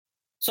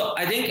So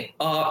I think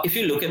if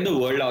you look at the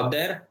world out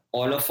there,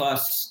 all of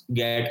us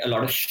get a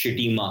lot of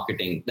shitty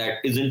marketing that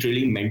isn't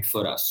really meant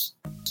for us.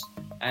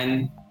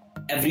 And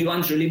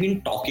everyone's really been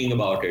talking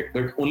about it,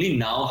 but only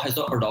now has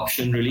the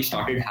adoption really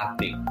started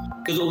happening.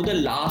 Because over the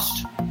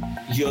last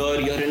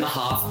year and a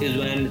half is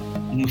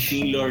when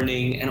machine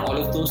learning and all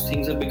of those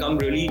things have become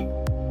really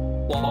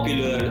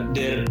popular.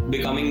 They're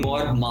becoming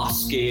more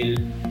mass scale.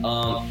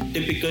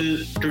 Typical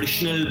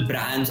traditional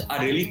brands are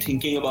really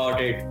thinking about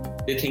it.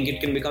 They think it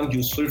can become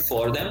useful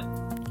for them.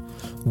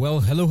 Well,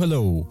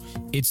 hello.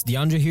 It's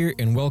DeAndre here,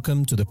 and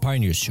welcome to the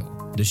Pioneers Show,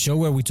 the show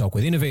where we talk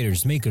with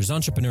innovators, makers,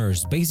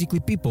 entrepreneurs,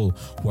 basically people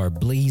who are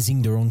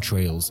blazing their own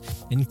trails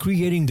and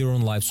creating their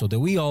own lives so that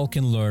we all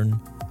can learn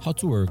how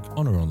to work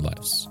on our own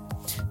lives.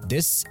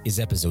 This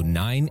is episode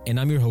 9, and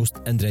I'm your host,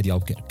 André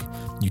Albuquerque.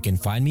 You can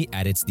find me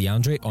at It's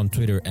DeAndre on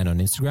Twitter and on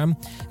Instagram,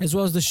 as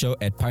well as the show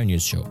at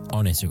Pioneers Show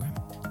on Instagram.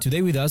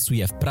 Today with us, we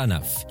have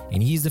Pranav,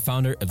 and he's the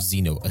founder of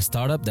Zeno, a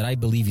startup that I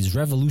believe is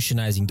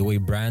revolutionizing the way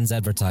brands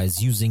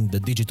advertise using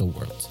the digital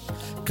world.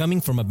 Coming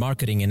from a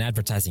marketing and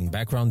advertising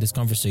background, this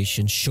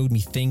conversation showed me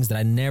things that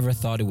I never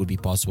thought it would be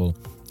possible,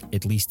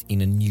 at least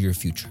in a near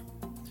future.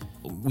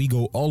 We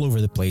go all over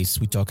the place.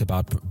 We talk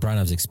about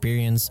Pranav's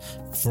experience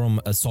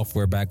from a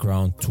software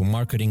background to a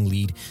marketing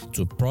lead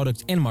to a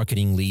product and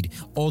marketing lead,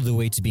 all the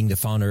way to being the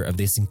founder of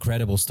this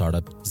incredible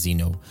startup,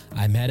 Zeno.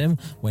 I met him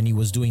when he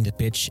was doing the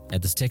pitch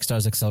at the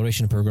Techstars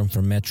Acceleration Program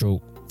from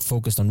Metro,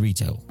 focused on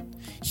retail.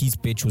 His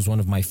pitch was one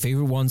of my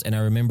favorite ones, and I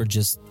remember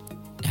just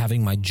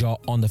having my jaw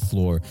on the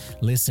floor,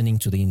 listening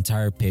to the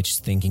entire pitch,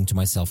 thinking to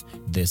myself,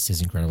 this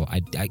is incredible.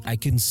 I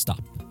couldn't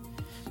stop.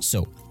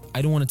 So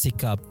I don't want to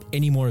take up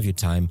any more of your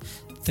time.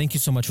 Thank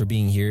you so much for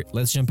being here.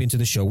 Let's jump into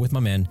the show with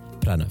my man,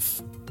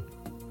 Pranav.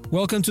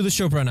 Welcome to the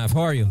show, Pranav.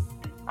 How are you?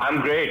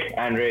 I'm great,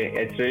 Andre.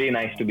 It's really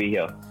nice to be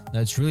here.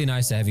 That's really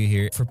nice to have you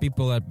here. For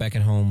people back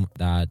at home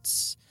that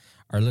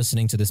are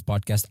listening to this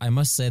podcast, I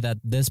must say that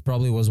this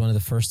probably was one of the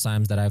first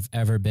times that I've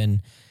ever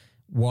been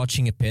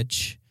watching a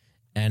pitch.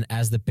 And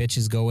as the pitch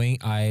is going,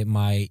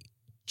 my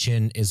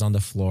chin is on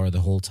the floor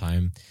the whole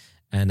time.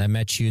 And I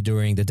met you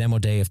during the demo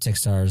day of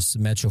Techstars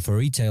Metro for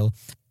Retail.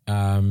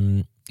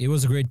 It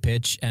was a great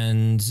pitch,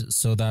 and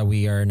so that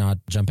we are not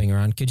jumping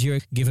around, could you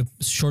give a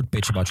short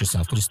pitch about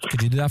yourself?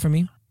 Could you do that for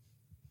me?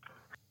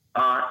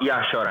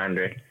 Yeah, sure,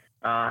 Andre.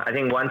 I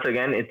think once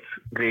again, it's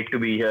great to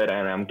be here,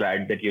 and I'm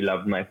glad that you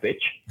loved my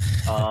pitch.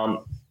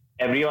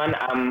 Everyone,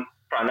 I'm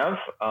Pranav.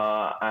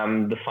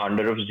 I'm the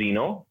founder of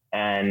Zeno,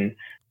 and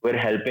we're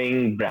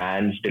helping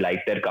brands delight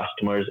their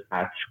customers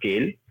at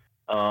scale.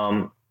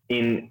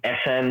 In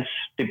essence,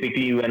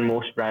 typically when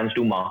most brands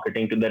do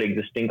marketing to their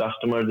existing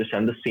customers, they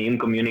send the same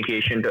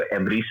communication to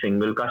every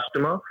single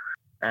customer.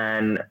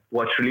 And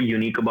what's really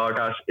unique about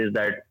us is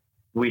that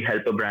we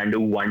help a brand do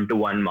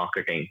one-to-one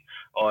marketing.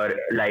 Or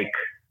like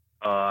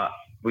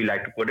we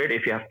like to put it,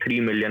 if you have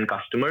 3 million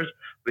customers,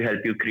 we help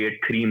you create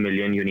 3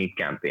 million unique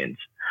campaigns.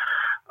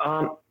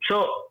 Early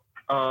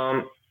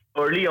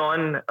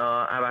on,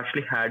 I've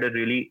actually had a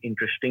really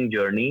interesting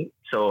journey.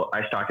 So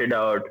I started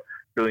out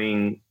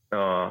doing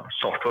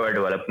software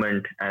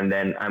development, and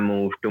then I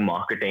moved to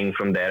marketing.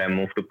 From there I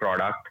moved to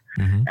product,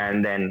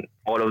 and then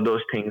all of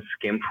those things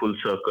came full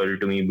circle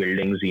to me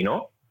building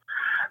Zeno.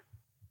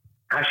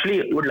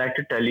 Actually, I would like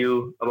to tell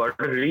you about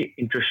a really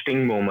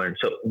interesting moment.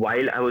 So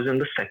while I was in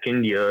the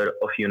second year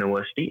of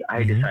university,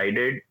 I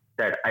decided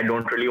that I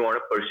don't really want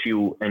to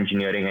pursue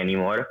engineering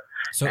anymore.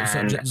 Sorry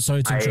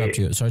to interrupt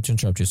you. So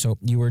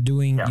you were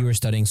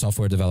studying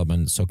software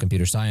development, so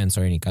computer science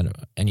or any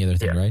other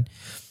thing, right?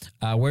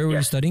 Where were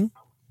you studying?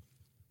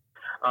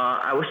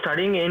 I was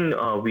studying in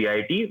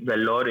VIT,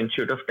 Vellore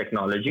Institute of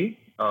Technology.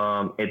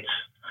 It's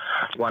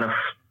one of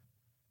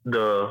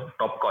the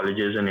top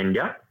colleges in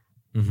India.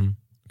 Mm-hmm.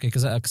 Okay,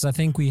 because I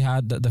think we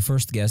had the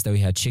first guest that we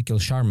had,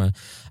 Shikil Sharma,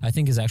 I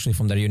think is actually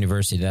from that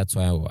university. That's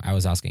why I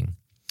was asking.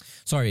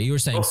 Sorry, you were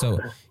saying, so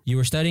you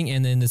were studying,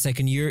 and in the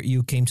second year,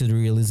 you came to the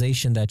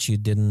realization that you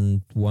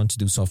didn't want to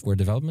do software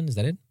development. Is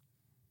that it?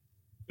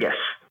 Yes.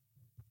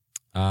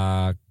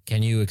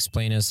 Can you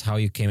explain us how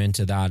you came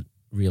into that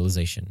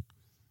realization?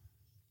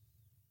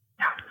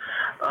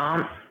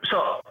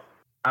 So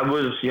I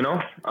was,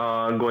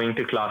 going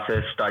to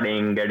classes,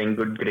 studying, getting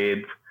good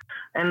grades.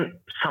 And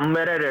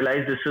somewhere I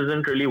realized this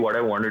isn't really what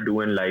I want to do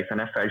in life. And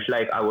I felt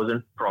like I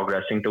wasn't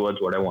progressing towards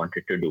what I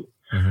wanted to do.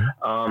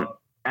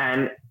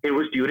 And it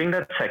was during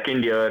that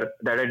second year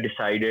that I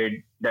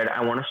decided that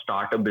I want to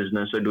start a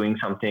business or doing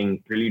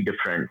something really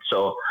different.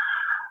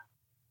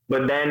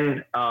 But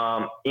then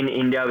in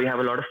India, we have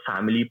a lot of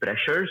family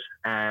pressures,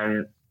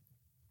 and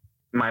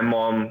my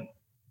mom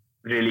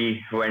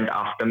really went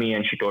after me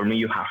and she told me,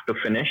 you have to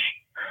finish.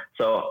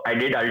 So I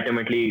did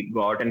ultimately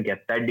go out and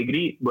get that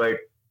degree, but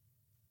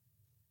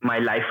my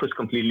life was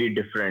completely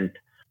different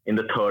in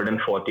the third and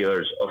fourth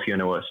years of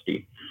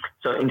university.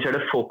 So instead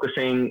of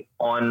focusing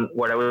on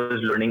what I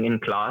was learning in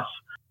class,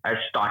 I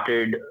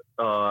started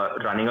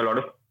running a lot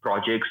of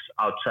projects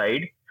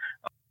outside.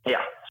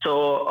 Yeah.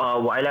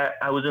 So while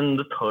I was in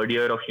the third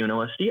year of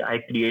university, I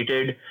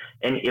created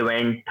an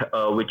event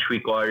which we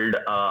called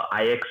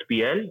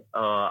IXPL,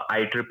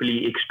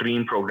 IEEE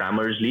Extreme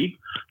Programmers League,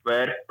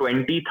 where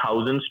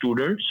 20,000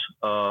 students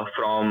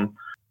from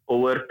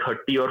over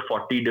 30 or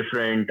 40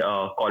 different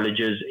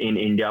colleges in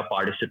India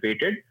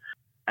participated.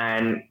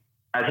 And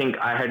I think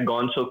I had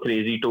gone so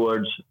crazy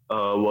towards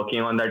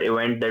working on that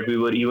event that we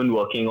were even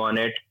working on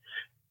it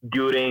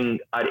during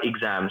our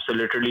exam. So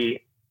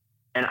literally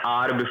an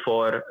hour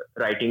before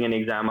writing an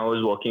exam, I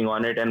was working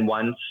on it. And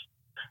once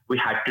we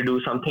had to do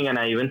something, and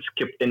I even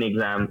skipped an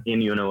exam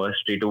in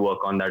university to work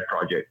on that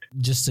project.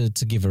 Just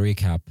to give a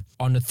recap,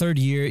 on the third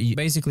year,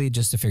 basically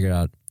just to figure it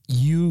out,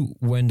 you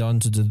went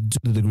on to the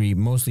degree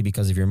mostly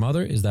because of your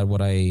mother. Is that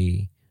what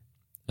I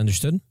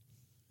understood?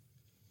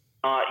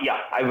 Yeah,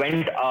 I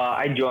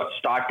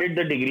started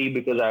the degree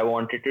because I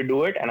wanted to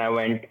do it, and I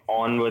went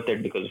on with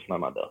it because of my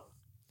mother.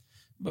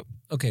 But,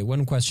 okay,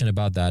 one question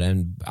about that,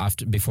 and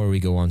before we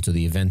go on to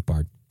the event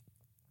part,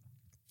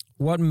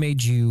 what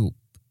made you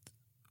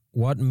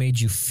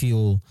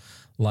feel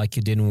like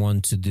you didn't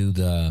want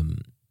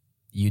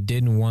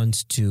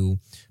to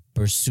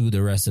pursue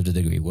the rest of the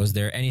degree? Was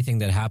there anything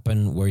that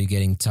happened? Were you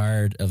getting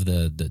tired of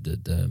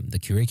the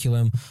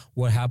curriculum?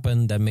 What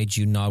happened that made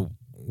you not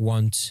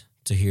want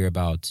to hear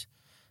about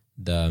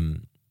the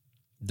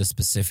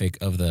specific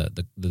of the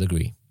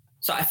degree?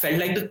 So I felt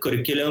like the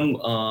curriculum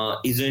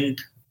isn't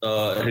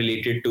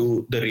related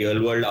to the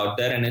real world out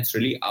there, and it's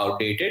really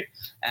outdated.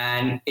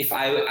 And if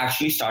I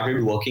actually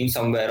started working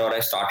somewhere or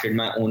I started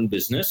my own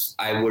business,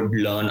 I would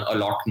learn a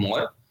lot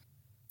more.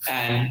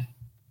 And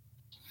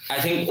I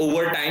think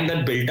over time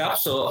that built up.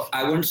 So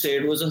I wouldn't say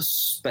it was a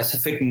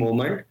specific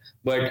moment,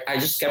 but I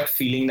just kept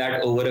feeling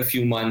that over a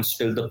few months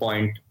till the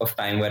point of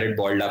time where it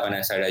boiled up and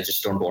I said, I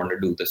just don't want to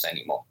do this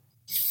anymore.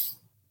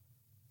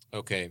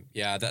 Okay.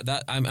 Yeah,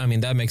 I mean,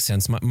 that makes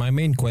sense. My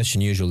main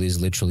question usually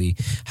is literally,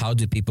 how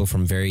do people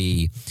from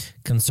very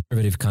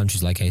conservative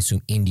countries, like I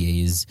assume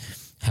India is,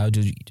 how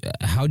do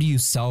you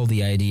sell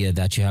the idea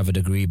that you have a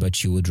degree,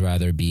 but you would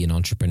rather be an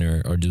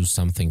entrepreneur or do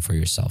something for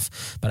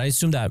yourself? But I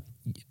assume that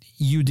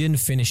you didn't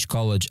finish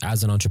college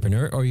as an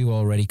entrepreneur, or you were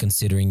already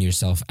considering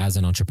yourself as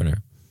an entrepreneur?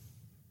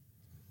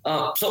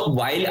 So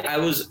while I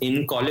was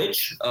in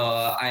college,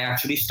 I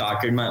actually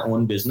started my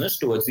own business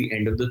towards the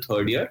end of the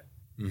third year.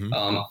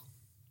 Mm-hmm.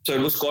 So it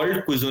was called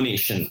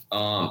Quizonation.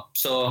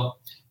 So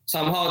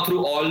somehow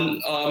through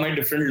all my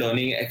different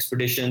learning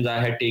expeditions, I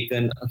had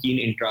taken a keen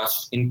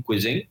interest in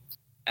quizzing.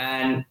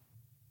 And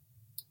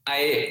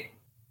I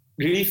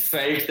really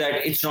felt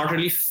that it's not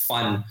really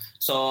fun.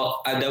 So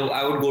I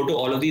would go to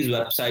all of these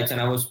websites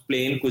and I was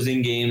playing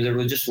quizzing games. It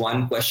was just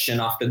one question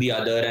after the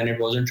other, and it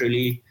wasn't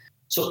really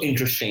so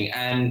interesting.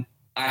 And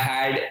I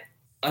had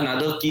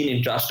another keen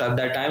interest at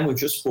that time,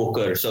 which was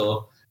poker.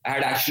 So I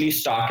had actually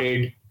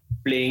started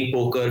playing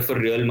poker for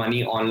real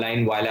money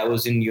online while I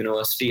was in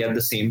university at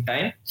the same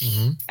time.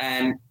 Mm-hmm.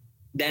 And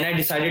then I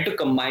decided to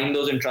combine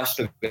those interests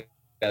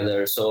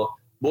together. So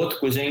both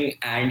quizzing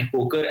and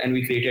poker, and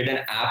we created an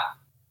app.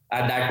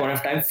 At that point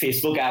of time,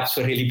 Facebook apps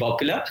were really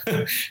popular.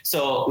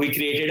 So we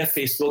created a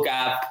Facebook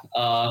app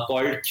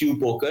called Q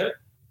Poker.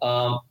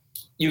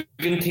 You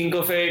can think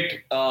of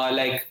it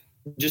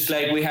just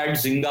like we had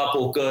Zynga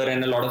Poker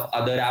and a lot of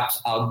other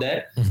apps out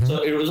there. Mm-hmm.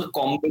 So it was a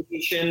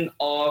combination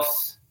of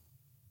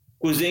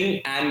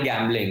quizzing and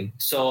gambling.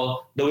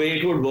 So the way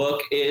it would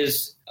work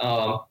is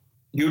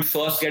you'd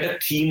first get a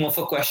theme of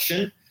a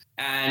question,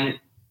 and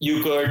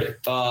you could,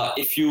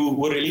 if you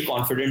were really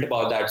confident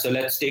about that. So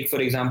let's take, for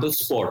example,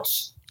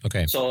 sports.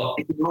 Okay. So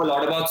if you know a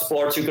lot about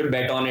sports, you could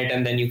bet on it,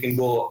 and then you can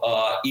go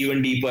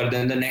even deeper.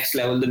 Then the next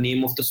level, the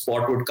name of the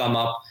sport would come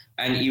up,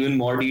 and even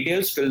more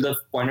details till the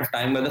point of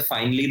time where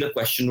finally the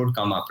question would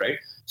come up, right?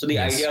 So the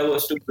idea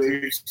was to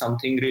build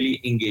something really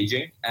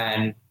engaging,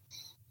 and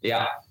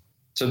yeah.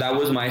 So that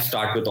was my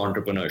start with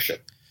entrepreneurship.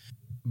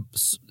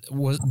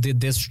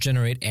 Did this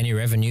generate any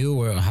revenue,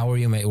 or how were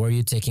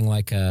you taking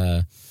like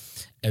a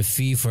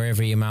fee for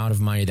every amount of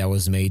money that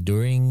was made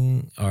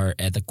during or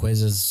at the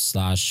quizzes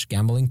 /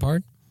 gambling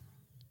part?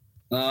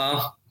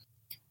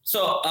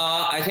 So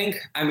I think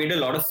I made a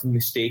lot of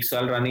mistakes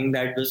while running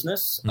that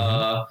business.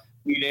 Mm-hmm.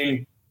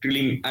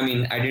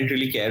 I didn't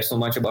really care so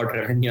much about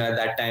revenue at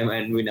that time,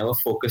 and we never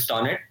focused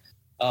on it.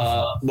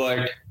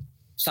 But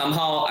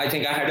somehow I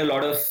think I had a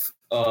lot of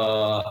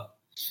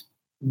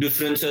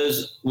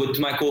differences with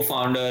my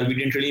co-founder. We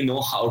didn't really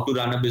know how to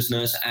run a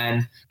business,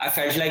 and I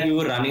felt like we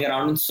were running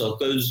around in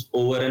circles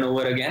over and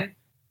over again.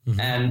 Mm-hmm.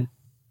 And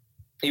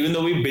even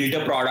though we built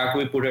a product,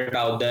 we put it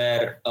out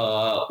there,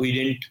 we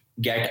didn't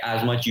get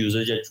as much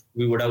usage as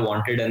we would have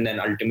wanted, and then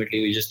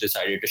ultimately we just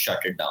decided to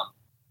shut it down.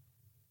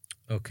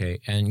 Okay,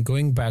 and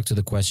going back to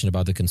the question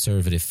about the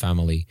conservative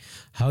family,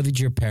 how did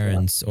your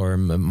parents, or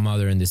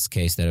mother in this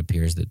case that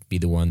appears to be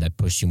the one that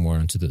pushed you more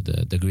onto the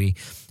degree,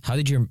 how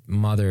did your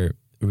mother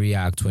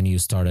react when you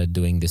started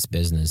doing this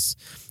business?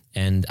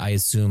 And I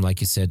assume,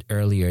 like you said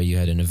earlier, you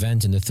had an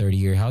event in the third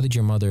year. How did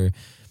your mother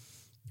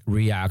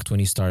react when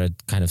you started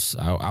kind of,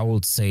 I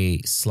would say,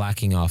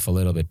 slacking off a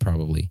little bit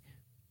probably?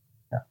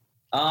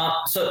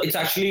 So it's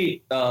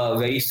actually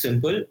very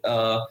simple.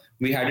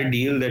 We had a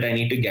deal that I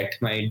need to get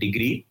my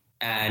degree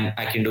and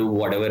I can do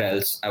whatever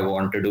else I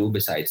want to do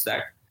besides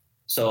that.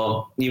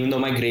 So even though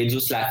my grades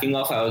were slacking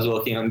off, I was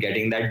working on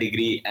getting that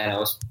degree and I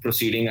was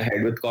proceeding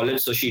ahead with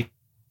college. So she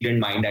didn't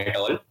mind at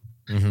all.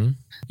 Mm-hmm.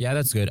 Yeah,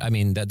 that's good. I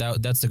mean,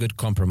 that's a good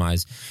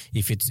compromise.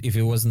 If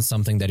it wasn't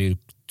something that you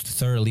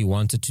thoroughly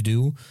wanted to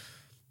do,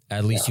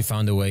 at least you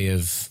found a way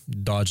of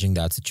dodging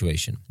that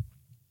situation.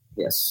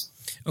 Yes.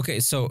 Okay,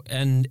 so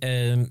and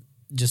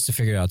just to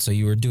figure out, so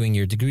you were doing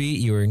your degree,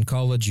 you were in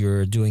college, you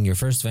were doing your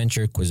first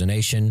venture,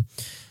 Quizonation,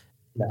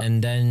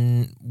 and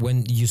then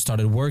when you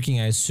started working,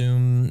 I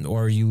assume,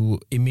 or you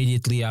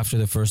immediately after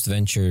the first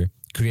venture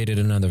created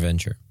another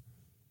venture?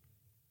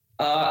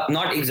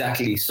 Not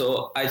exactly.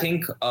 So I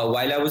think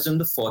while I was in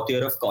the fourth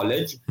year of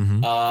college,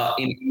 in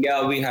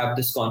India, we have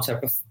this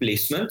concept of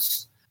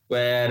placements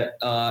where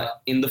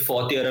in the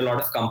fourth year, a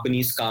lot of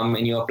companies come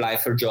and you apply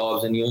for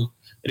jobs and you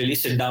really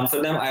sit down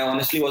for them. I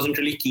honestly wasn't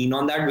really keen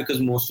on that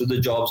because most of the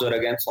jobs were,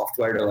 again,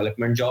 software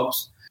development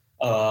jobs.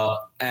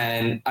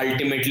 And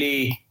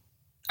ultimately,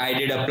 I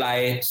did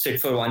apply, sit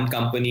for one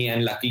company,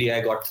 and luckily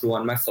I got through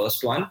on my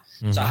first one.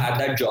 Mm-hmm. So I had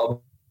that job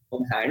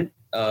in hand,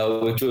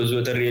 which was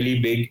with a really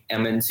big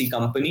MNC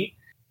company.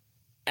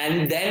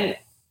 And then,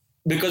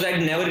 because I'd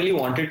never really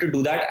wanted to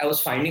do that, I was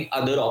finding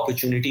other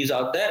opportunities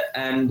out there.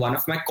 And one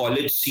of my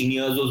college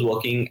seniors was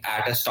working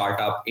at a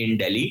startup in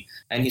Delhi.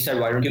 And he said,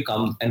 why don't you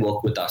come and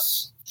work with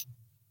us?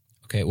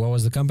 Okay, what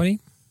was the company?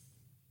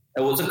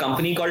 It was a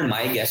company called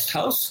My Guest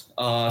House.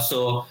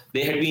 So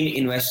they had been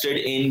invested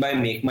in by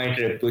Make My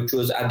Trip, which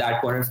was at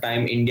that point of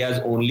time India's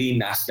only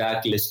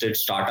NASDAQ listed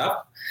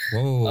startup.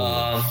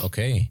 Whoa,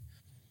 okay.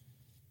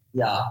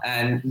 Yeah,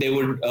 and they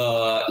would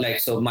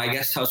so My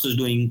Guest House was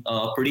doing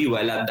pretty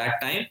well at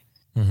that time.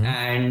 Mm-hmm.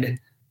 And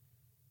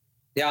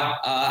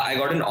I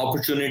got an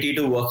opportunity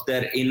to work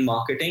there in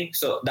marketing.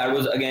 So that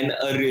was, again,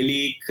 a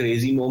really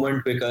crazy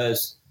moment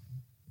because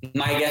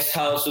My Guest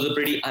House was a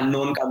pretty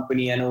unknown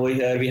company. And over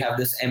here we have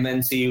this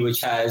MNC,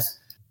 which has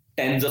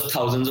tens of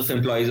thousands of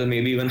employees or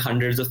maybe even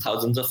hundreds of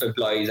thousands of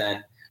employees.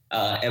 And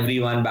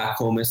everyone back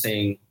home is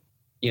saying,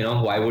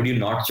 why would you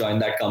not join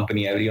that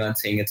company?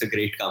 Everyone's saying it's a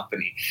great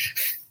company.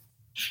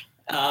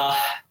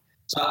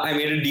 So I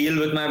made a deal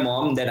with my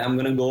mom that I'm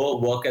going to go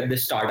work at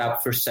this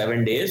startup for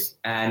 7 days.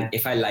 And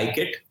if I like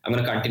it, I'm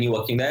going to continue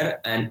working there.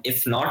 And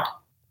if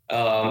not,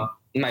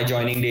 my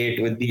joining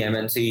date with the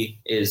MNC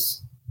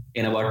is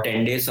in about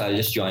 10 days. So I'll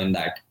just join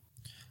that.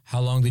 How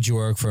long did you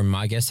work for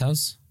My Guest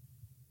House?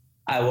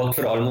 I worked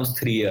for almost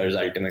 3 years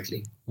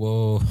ultimately.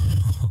 Whoa.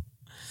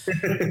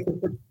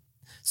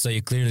 So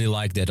you clearly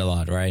liked it a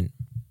lot, right?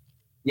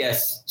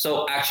 Yes.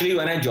 So actually,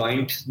 when I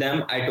joined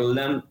them, I told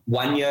them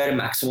 1 year,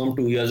 maximum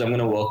 2 years, I'm going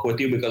to work with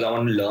you because I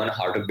want to learn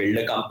how to build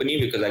a company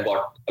because I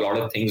got a lot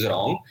of things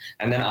wrong.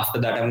 And then after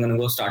that, I'm going to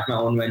go start my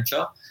own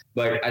venture.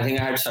 But I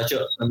think I had such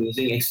an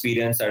amazing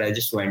experience that I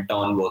just went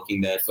on working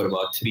there for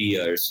about 3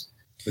 years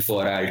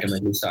before I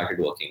ultimately started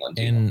working on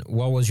Zeno. And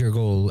what was your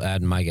goal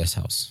at My Guest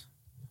House?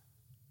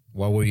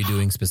 What were you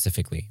doing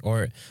specifically?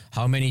 Or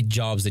how many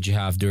jobs did you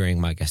have during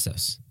My Guest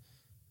House?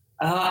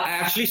 I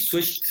actually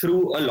switched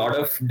through a lot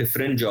of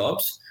different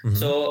jobs. Mm-hmm.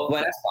 So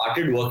when I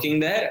started working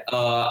there,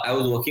 I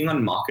was working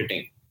on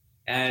marketing.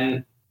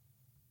 And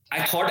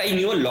I thought I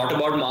knew a lot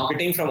about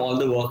marketing from all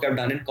the work I've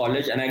done in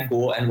college. And I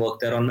go and work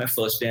there on my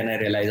first day and I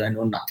realize I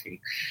know nothing.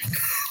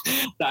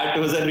 That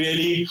was a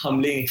really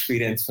humbling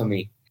experience for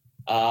me.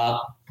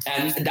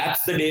 And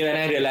that's the day when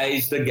I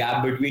realized the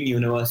gap between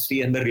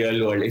university and the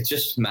real world. It's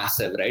just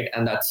massive, right?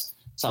 And that's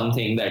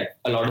something that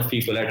a lot of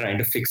people are trying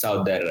to fix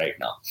out there right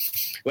now.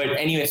 But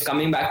anyways,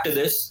 coming back to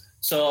this.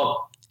 So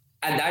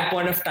at that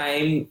point of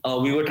time,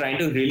 we were trying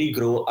to really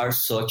grow our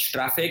search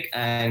traffic.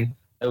 And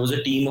there was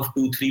a team of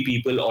 2-3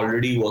 people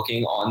already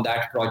working on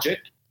that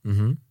project.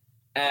 Mm-hmm.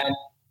 And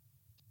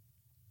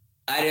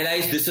I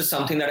realized this is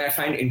something that I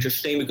find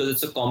interesting because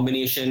it's a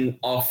combination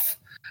of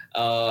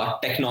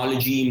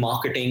technology,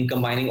 marketing,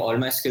 combining all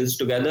my skills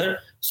together.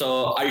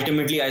 So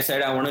ultimately, I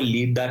said I want to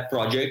lead that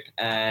project,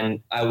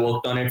 and I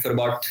worked on it for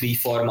about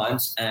 3-4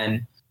 months,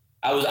 and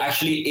I was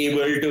actually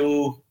able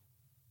to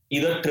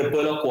either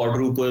triple or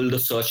quadruple the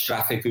search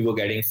traffic we were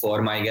getting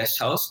for My Guest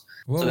House.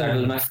 Whoa. So that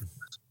was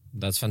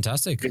That's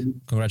fantastic.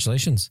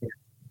 Congratulations.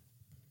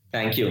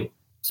 Thank you.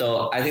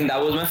 So I think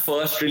that was my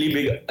first really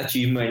big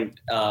achievement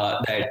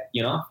that,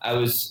 I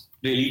was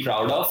really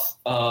proud of.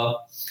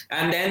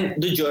 And then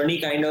the journey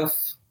kind of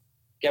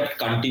kept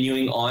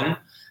continuing on.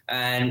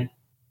 And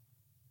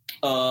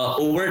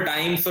over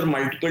time, for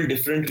multiple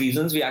different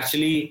reasons, we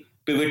actually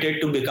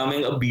pivoted to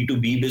becoming a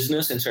B2B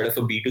business instead of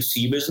a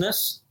B2C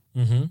business.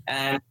 Mm-hmm.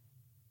 And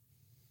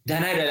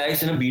then I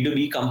realized in a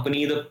B2B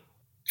company, the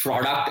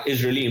product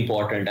is really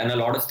important and a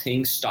lot of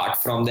things start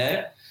from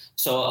there.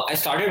 So I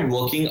started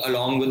working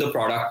along with the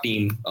product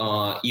team,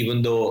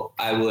 even though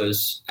I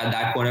was at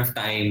that point of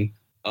time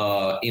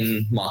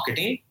in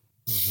marketing.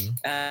 Mm-hmm.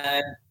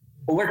 And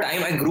over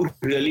time, I grew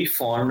really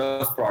fond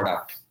of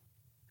product.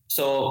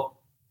 So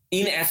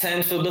in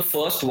essence, for the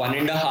first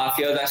 1.5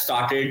 years, I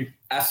started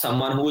as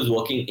someone who was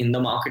working in the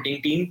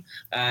marketing team,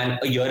 and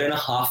a year and a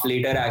half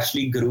later, I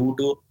actually grew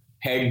to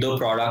head the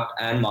product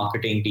and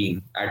marketing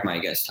team at my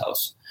guest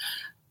house.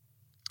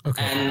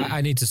 Okay, And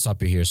I need to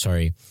stop you here.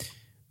 Sorry.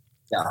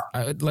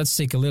 yeah, Let's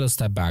take a little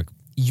step back.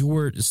 You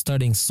were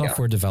studying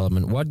software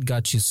development. What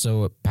got you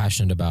so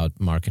passionate about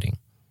marketing?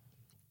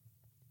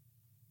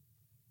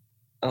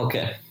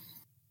 okay.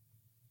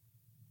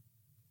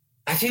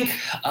 I think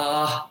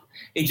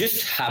it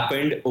just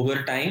happened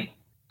over time.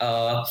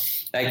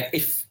 Like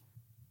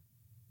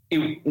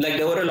like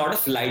there were a lot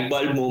of light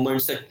bulb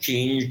moments that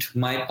changed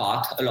my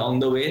path along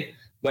the way,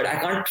 but I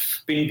can't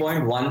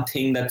pinpoint one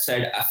thing that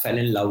said I fell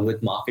in love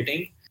with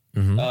marketing.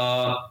 Mm-hmm.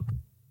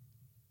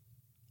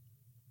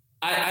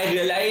 I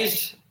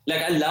realized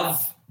like I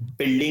love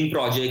building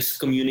projects,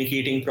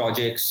 communicating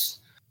projects,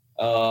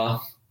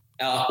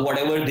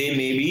 whatever they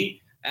may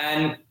be.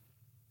 And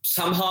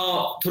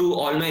somehow through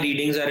all my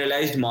readings, I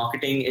realized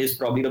marketing is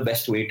probably the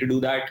best way to do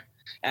that.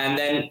 And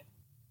then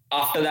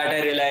after that,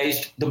 I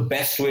realized the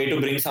best way to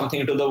bring something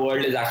into the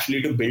world is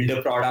actually to build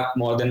a product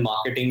more than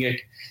marketing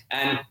it.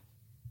 And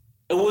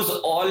it was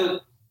all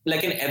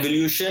like an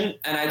evolution.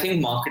 And I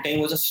think marketing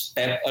was a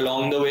step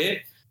along the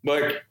way.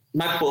 But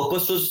my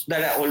purpose was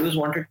that I always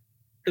wanted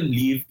to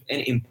leave an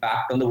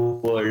impact on the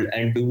world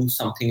and do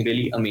something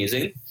really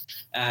amazing.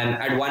 And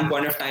at one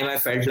point of time, I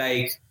felt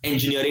like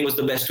engineering was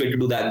the best way to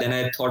do that. Then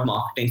I thought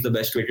marketing is the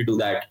best way to do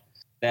that.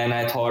 Then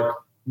I thought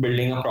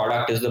building a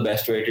product is the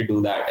best way to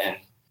do that. And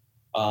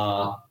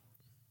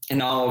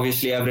now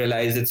obviously I've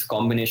realized it's a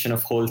combination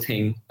of whole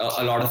thing,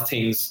 a lot of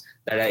things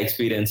that I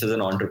experience as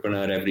an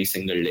entrepreneur every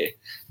single day.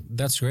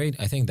 That's great.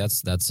 I think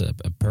that's a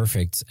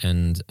perfect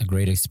and a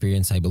great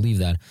experience. I believe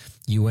that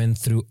you went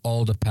through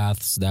all the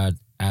paths that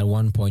at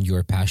one point you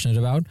were passionate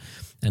about,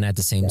 and at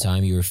the same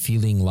time you're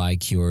feeling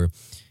like you're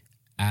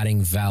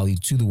adding value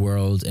to the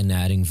world and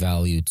adding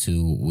value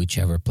to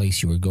whichever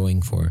place you were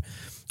going for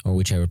or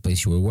whichever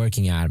place you were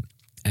working at,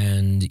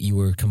 and you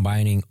were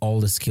combining all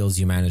the skills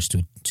you managed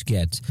to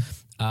get.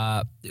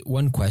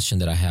 One question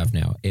that I have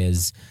now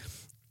is,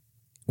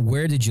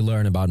 where did you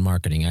learn about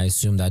marketing? I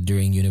assume that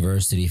during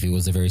university, if it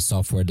was a very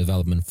software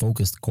development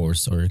focused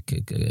course or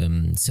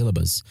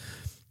syllabus,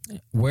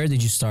 where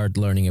did you start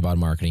learning about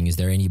marketing? Is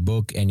there any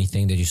book,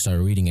 anything that you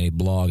started reading, any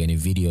blog, any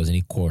videos,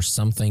 any course,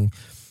 something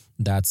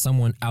that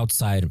someone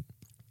outside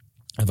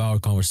of our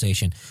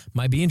conversation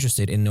might be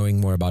interested in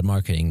knowing more about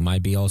marketing,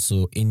 might be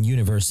also in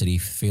university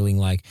feeling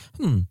like,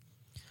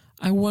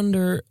 I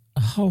wonder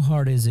how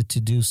hard is it to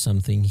do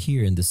something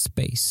here in this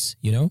space,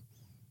 you know?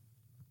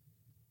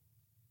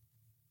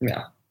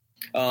 Yeah,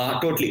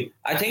 totally.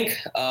 I think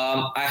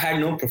I had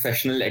no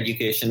professional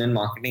education in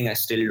marketing. I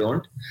still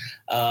don't.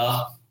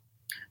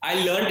 I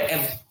learned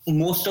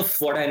most of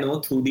what I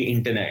know through the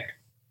internet.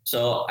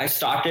 So I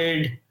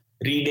started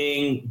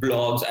reading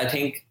blogs. I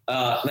think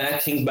when I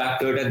think back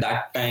to it at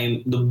that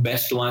time, the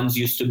best ones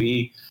used to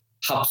be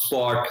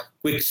HubSpot,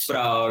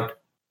 QuickSprout,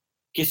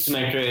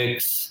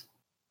 Kissmetrics.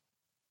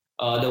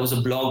 There was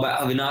a blog by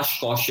Avinash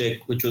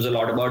Kaushik, which was a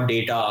lot about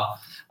data,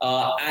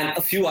 and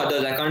a few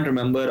others. I can't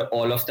remember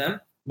all of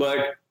them,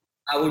 but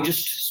I would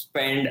just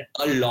spend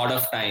a lot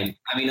of time,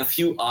 a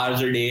few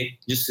hours a day,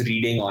 just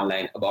reading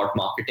online about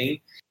marketing.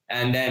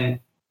 And then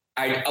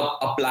I'd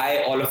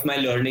apply all of my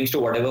learnings to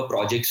whatever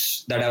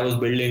projects that I was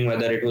building,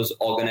 whether it was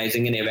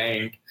organizing an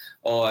event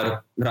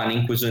or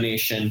running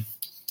Cuisination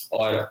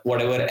or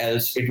whatever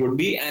else it would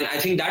be. And I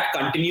think that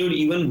continued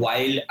even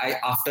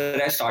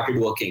after I started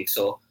working.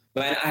 So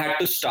when I had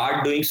to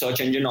start doing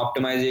search engine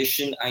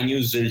optimization, I knew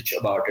zilch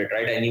about it,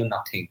 right? I knew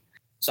nothing.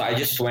 So I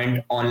just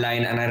went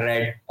online and I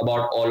read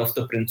about all of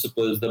the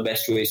principles, the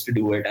best ways to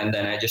do it. And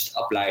then I just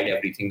applied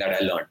everything that I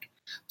learned.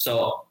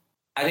 So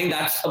I think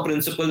that's a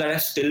principle that I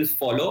still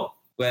follow,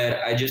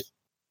 where I just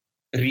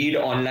read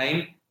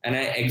online and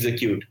I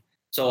execute.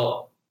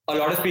 So a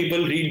lot of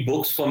people read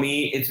books. For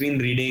me, it's been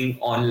reading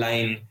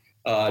online.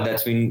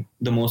 That's been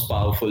the most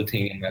powerful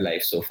thing in my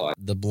life so far.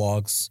 The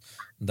blogs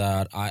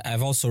that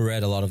I've also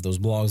read a lot of those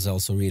blogs. I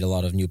also read a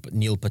lot of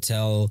Neil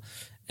Patel.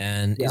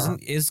 And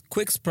is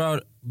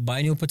QuickSprout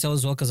by Neil Patel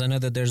as well? Because I know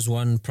that there's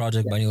one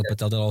project by Neil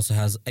Patel that also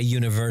has a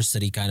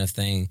university kind of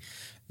thing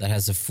that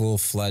has a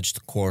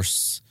full-fledged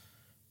course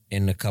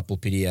in a couple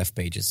PDF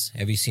pages.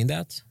 Have you seen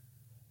that?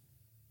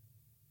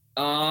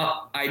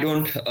 I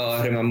don't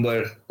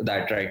remember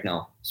that right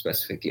now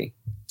specifically.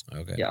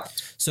 Okay. Yeah.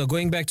 So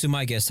going back to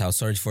my guest house,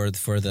 sorry for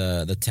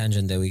the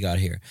tangent that we got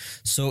here.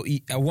 So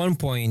at one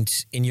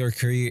point in your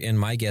career in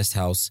my guest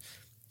house,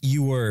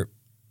 you were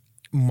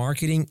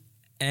marketing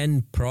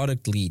and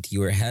product lead.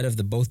 You were head of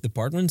both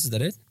departments. Is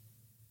that it?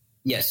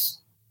 Yes.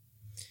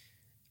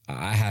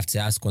 I have to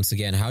ask once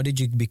again, how did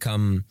you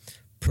become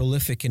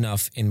prolific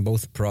enough in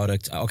both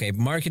product? Okay,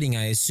 marketing,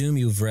 I assume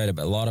you've read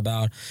a lot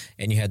about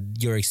and you had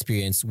your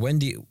experience. What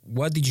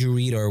did you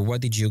read or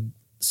what did you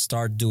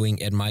start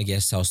doing at my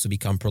guest house to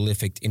become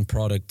prolific in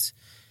product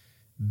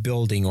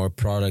building or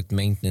product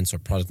maintenance or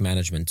product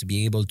management, to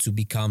be able to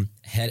become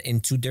head in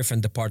two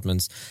different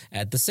departments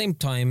at the same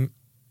time?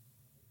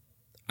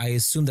 I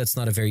assume that's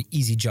not a very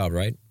easy job,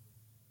 right?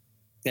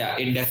 Yeah,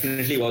 it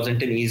definitely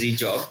wasn't an easy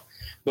job,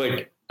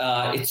 but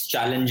it's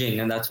challenging,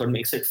 and that's what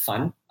makes it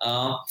fun.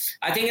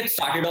 I think it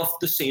started off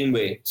the same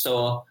way.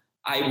 So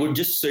I would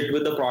just sit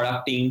with the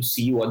product team,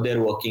 see what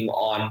they're working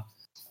on.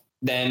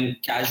 Then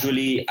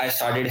casually, I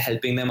started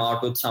helping them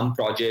out with some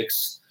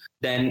projects.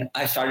 Then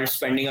I started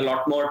spending a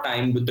lot more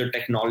time with the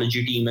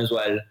technology team as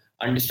well,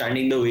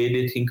 understanding the way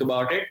they think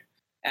about it.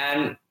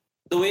 And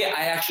the way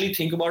I actually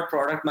think about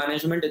product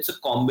management, it's a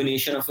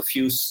combination of a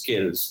few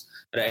skills,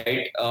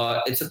 right?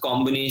 It's a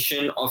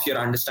combination of your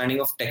understanding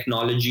of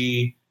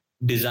technology,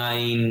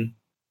 design,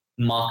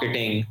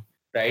 marketing,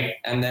 right?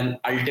 And then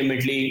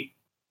ultimately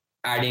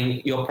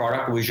adding your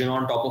product vision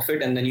on top of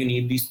it. And then you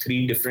need these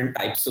three different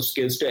types of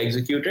skills to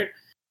execute it.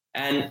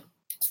 And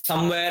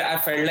somewhere I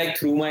felt like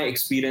through my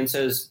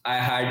experiences, I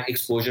had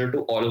exposure to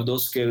all of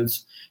those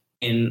skills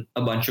in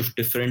a bunch of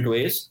different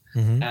ways.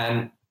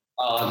 And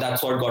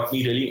that's what got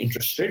me really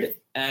interested.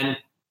 And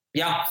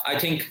yeah, I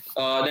think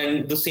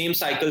then the same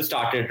cycle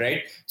started,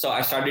 right? So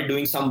I started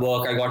doing some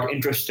work, I got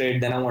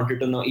interested, then I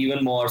wanted to know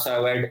even more.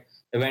 So I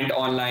went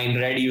online,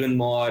 read even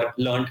more,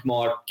 learned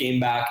more, came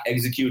back,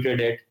 executed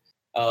it.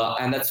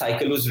 And that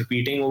cycle was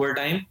repeating over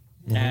time.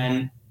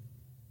 And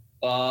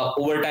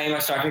over time, I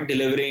started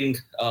delivering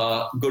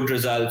good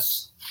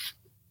results,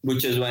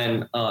 which is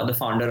when the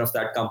founder of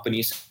that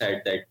company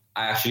said that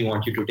I actually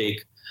want you to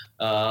take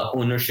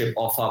ownership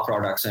of our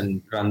products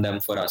and run them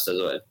for us as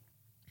well.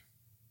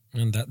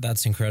 And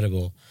that's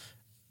incredible.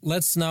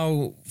 Let's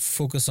now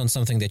focus on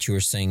something that you were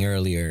saying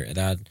earlier,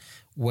 that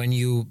when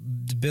you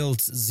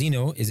built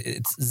Zeno,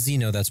 it's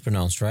Zeno that's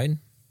pronounced, right?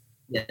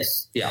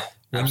 Yes. Yeah,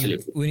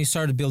 absolutely. When you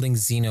started building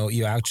Zeno,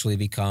 you actually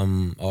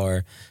become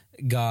or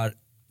got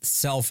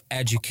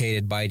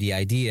self-educated by the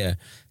idea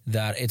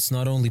that it's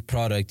not only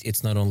product,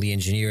 it's not only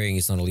engineering,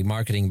 it's not only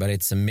marketing, but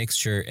it's a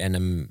mixture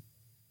and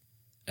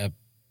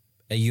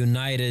a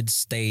united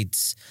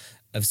state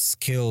of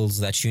skills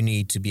that you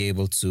need to be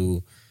able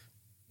to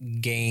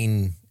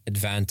gain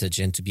advantage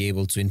and to be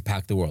able to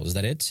impact the world. Is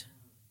that it?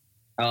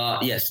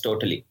 Yes,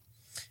 totally.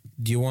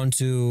 Do you want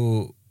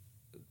to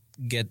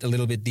get a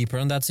little bit deeper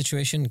on that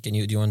situation? Do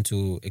you want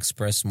to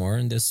express more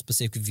in this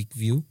specific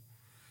view?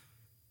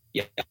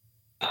 Yeah.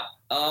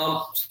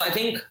 So I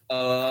think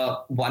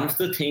one of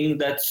the things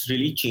that's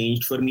really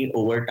changed for me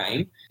over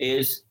time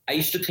is I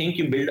used to think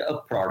you build a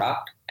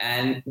product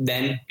and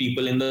then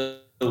people in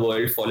the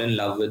world fall in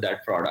love with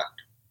that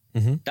product.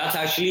 That's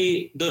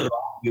actually the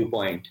wrong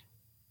viewpoint,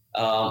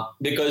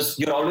 because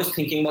you're always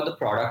thinking about the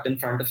product in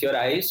front of your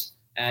eyes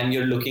and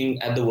you're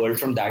looking at the world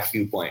from that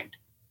viewpoint.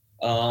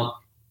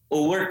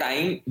 Over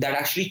time, that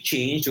actually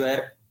changed,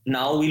 where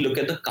now we look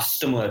at the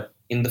customer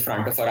in the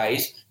front of our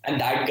eyes, and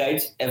that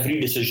guides every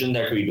decision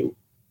that we do.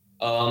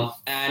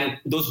 And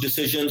those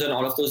decisions and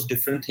all of those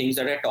different things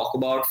that I talk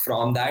about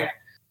from that,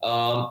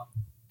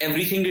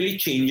 everything really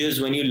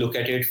changes when you look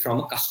at it from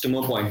a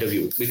customer point of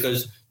view,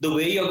 because the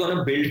way you're going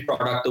to build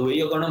product, the way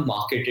you're going to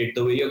market it,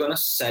 the way you're going to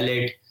sell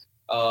it,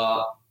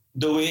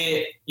 the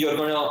way you're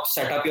going to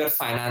set up your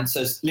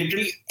finances,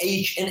 literally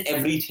each and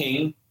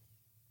everything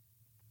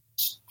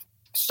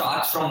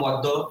starts from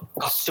what the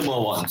customer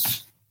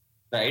wants,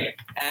 right?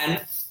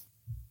 And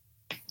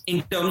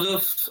in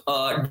terms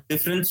of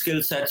different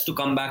skill sets, to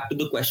come back to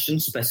the question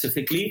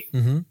specifically,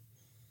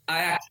 I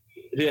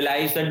actually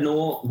realized that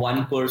no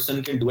one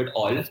person can do it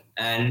all,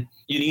 and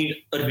you need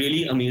a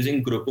really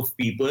amazing group of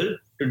people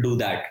to do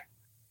that.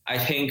 I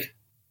think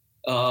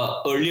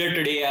earlier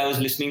today, I was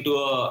listening to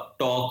a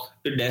talk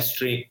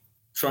to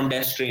from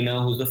Des Trainer,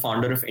 who's the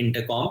founder of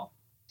Intercom,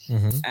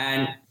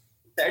 and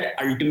said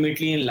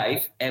ultimately in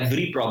life,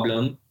 every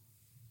problem,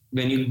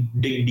 when you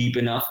dig deep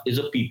enough, is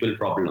a people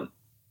problem.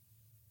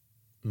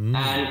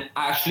 And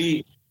I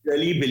actually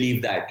really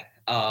believe that.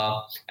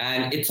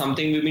 And it's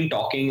something we've been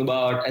talking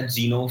about at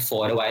Zeno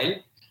for a while,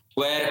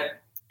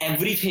 where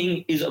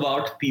everything is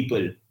about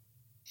people.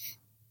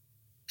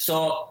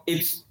 So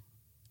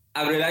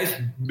I've realized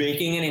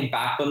making an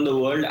impact on the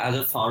world as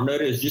a founder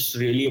is just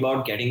really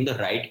about getting the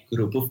right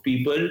group of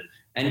people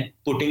and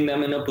putting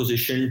them in a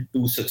position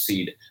to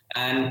succeed.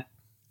 And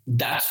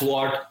that's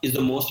what is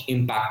the most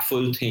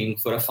impactful thing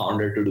for a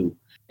founder to do,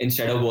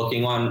 instead of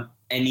working on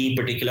any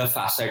particular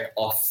facet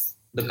of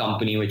the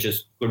company, which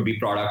could be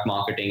product,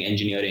 marketing,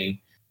 engineering,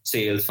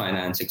 sales,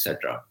 finance,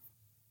 etc.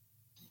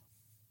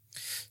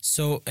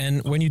 So,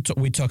 and when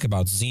we talk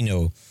about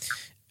Zeno,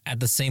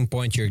 at the same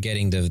point you're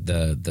getting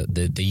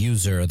the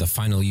user, the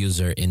final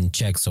user in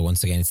check. So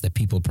once again, it's the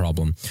people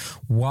problem.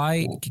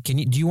 Why do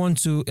you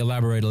want to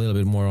elaborate a little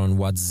bit more on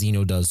what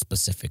Zeno does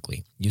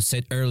specifically? You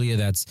said earlier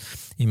that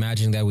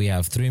imagine that we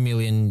have 3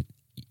 million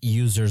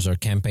users or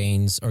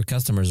campaigns or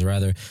customers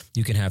rather.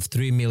 You can have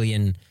 3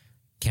 million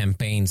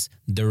campaigns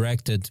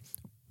directed,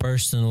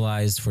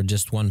 personalized for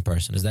just one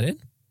person. Is that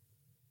it?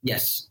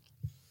 Yes.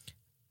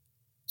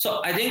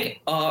 So I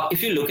think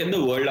if you look at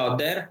the world out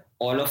there,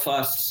 all of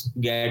us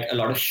get a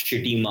lot of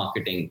shitty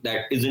marketing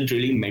that isn't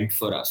really meant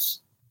for us.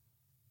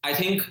 I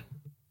think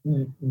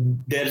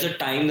there's a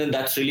time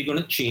that's really going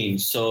to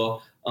change.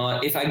 So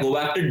if I go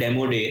back to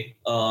demo day,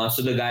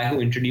 so the guy who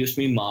introduced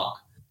me, Mark,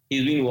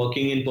 He's been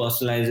working in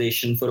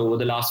personalization for over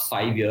the last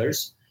 5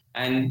 years,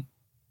 and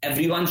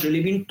everyone's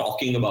really been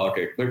talking about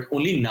it. But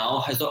only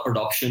now has the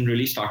adoption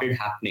really started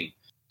happening.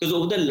 Because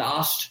over the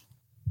last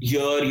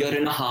year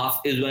and a half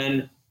is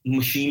when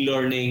machine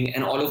learning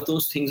and all of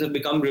those things have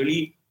become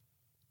really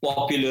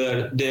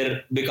popular.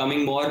 They're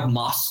becoming more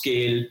mass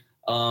scale.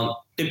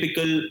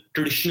 Typical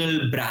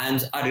traditional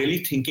brands are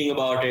really thinking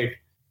about it.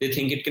 They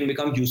think it can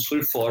become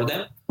useful for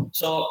them.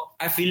 So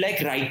I feel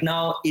like right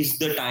now is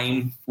the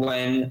time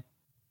when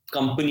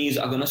companies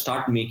are going to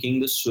start making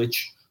the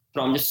switch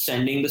from just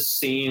sending the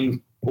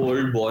same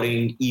old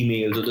boring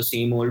emails or the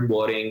same old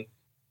boring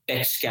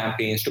text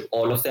campaigns to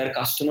all of their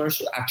customers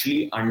to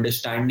actually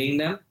understanding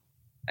them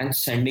and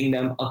sending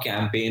them a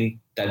campaign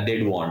that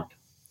they'd want.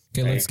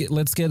 Okay, right?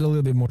 let's get a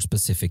little bit more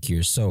specific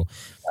here. So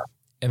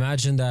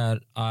imagine that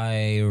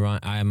I'm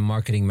a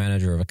marketing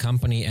manager of a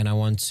company and I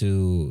want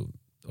to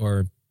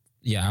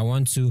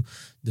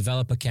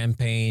develop a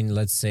campaign.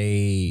 Let's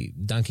say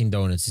Dunkin'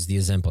 Donuts is the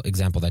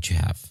example that you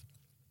have.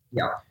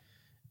 Yeah.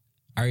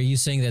 Are you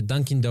saying that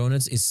Dunkin'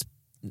 Donuts is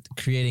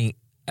creating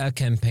a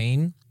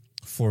campaign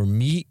for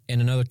me and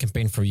another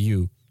campaign for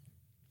you?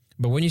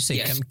 But when you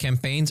say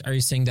campaigns, are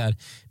you saying that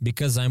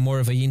because I'm more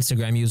of an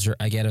Instagram user,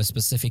 I get a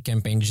specific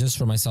campaign just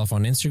for myself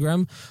on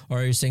Instagram? Or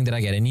are you saying that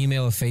I get an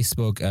email, a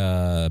Facebook,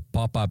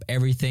 pop-up,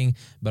 everything,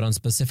 but on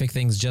specific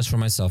things just for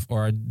myself?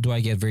 Or do I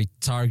get very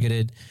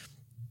targeted,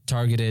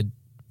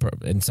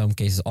 in some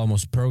cases,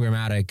 almost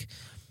programmatic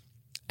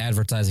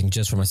advertising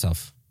just for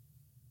myself?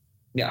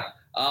 Yeah.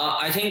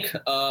 I think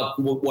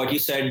what you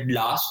said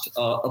last,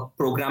 a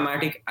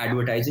programmatic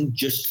advertising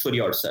just for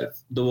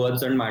yourself. The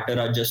words that matter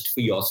are just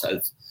for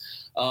yourself.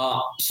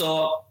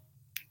 So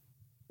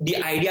the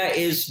idea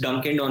is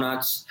Dunkin'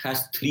 Donuts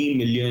has 3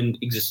 million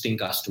existing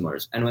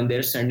customers. And when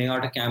they're sending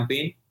out a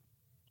campaign,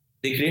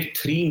 they create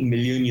 3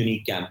 million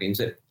unique campaigns.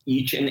 That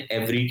each and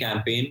every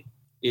campaign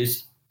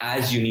is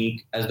as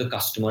unique as the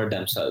customer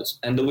themselves.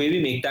 And the way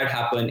we make that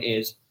happen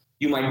is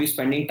you might be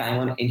spending time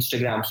on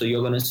Instagram. So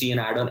you're going to see an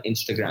ad on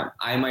Instagram.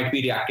 I might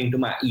be reacting to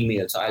my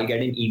email. So I'll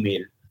get an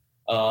email.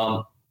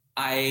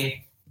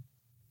 I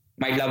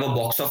might love a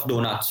box of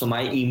donuts. So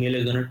my email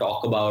is going to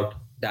talk about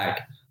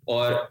that.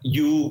 Or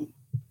you,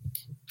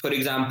 for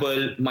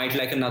example, might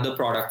like another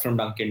product from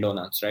Dunkin'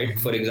 Donuts, right? Mm-hmm.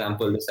 For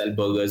example, they sell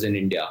burgers in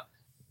India.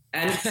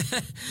 And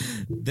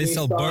they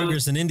sell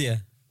burgers in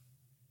India?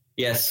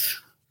 Yes.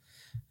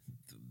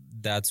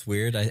 That's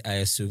weird, I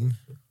assume.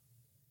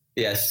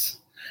 Yes.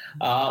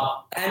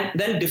 And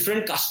then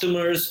different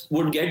customers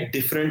would get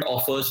different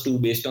offers too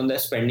based on their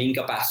spending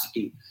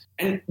capacity.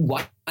 And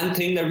one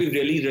thing that we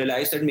really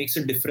realized that makes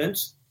a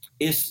difference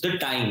is the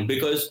time,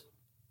 because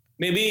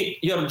maybe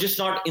you're just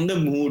not in the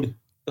mood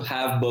to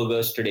have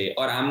burgers today,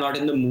 or I'm not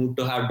in the mood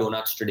to have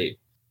donuts today.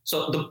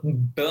 So the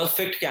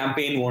perfect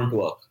campaign won't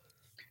work.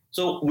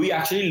 So we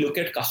actually look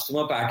at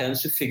customer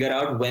patterns to figure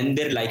out when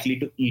they're likely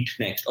to eat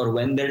next or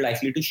when they're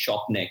likely to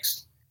shop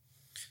next.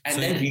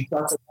 And then reach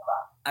out to them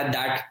at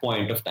that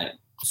point of time.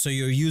 So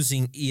you're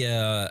using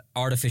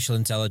artificial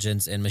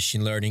intelligence and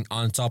machine learning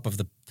on top of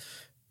the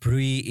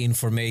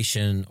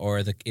pre-information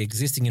or the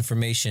existing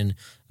information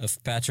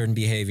of pattern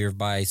behavior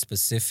by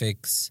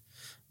specific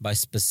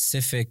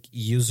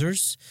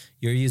users.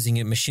 You're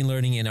using machine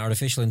learning and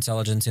artificial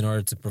intelligence in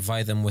order to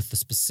provide them with the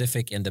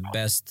specific and the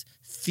best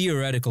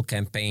theoretical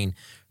campaign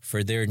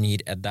for their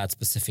need at that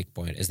specific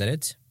point. Is that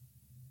it?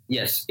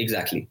 Yes,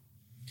 exactly.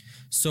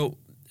 So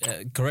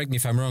correct me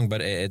if I'm wrong,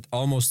 but it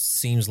almost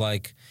seems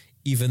like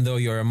even though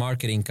you're a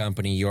marketing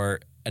company,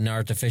 you're an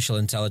artificial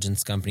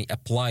intelligence company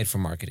applied for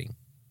marketing.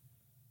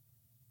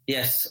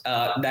 Yes,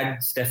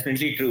 that's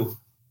definitely true.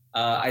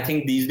 I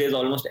think these days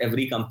almost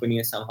every company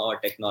is somehow a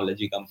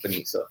technology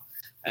company. So,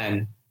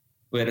 and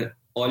we're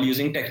all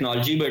using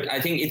technology, but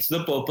I think it's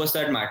the purpose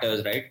that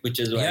matters, right? Which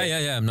is why.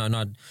 Yeah.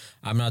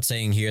 I'm not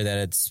saying here that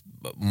it's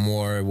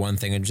more one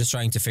thing. I'm just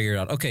trying to figure it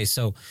out. Okay,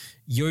 so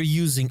you're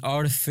using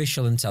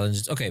artificial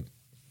intelligence. Okay,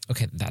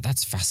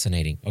 that's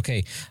fascinating.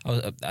 Okay,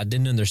 I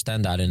didn't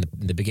understand that in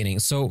the beginning.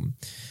 So,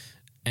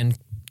 and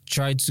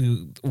try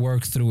to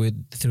work through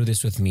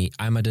this with me.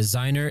 I'm a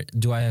designer.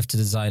 Do I have to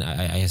design?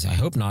 I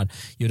hope not.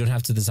 You don't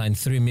have to design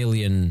 3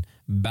 million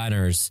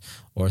banners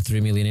or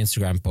 3 million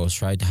Instagram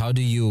posts, right? How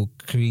do you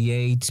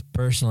create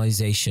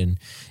personalization?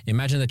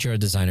 Imagine that you're a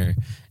designer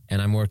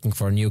and I'm working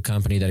for a new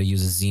company that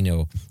uses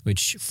Zeno,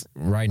 which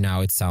right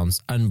now it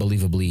sounds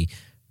unbelievably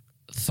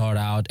thought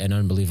out and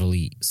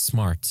unbelievably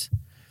smart.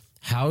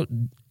 How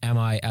am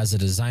I, as a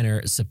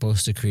designer,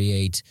 supposed to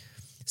create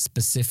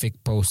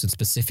specific posts and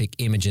specific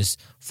images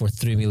for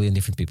 3 million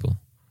different people?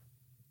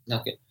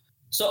 Okay.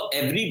 So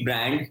every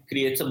brand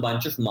creates a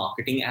bunch of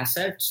marketing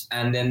assets,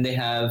 and then they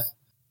have,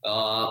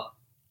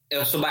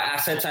 so by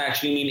assets, I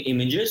actually mean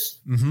images.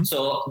 Mm-hmm.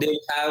 So they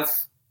have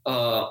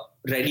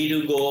ready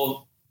to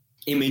go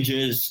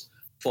images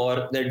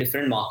for their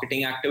different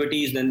marketing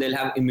activities. Then they'll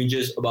have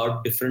images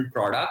about different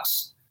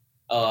products.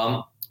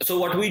 So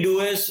what we do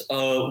is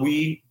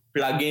we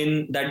plug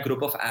in that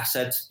group of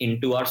assets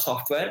into our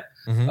software.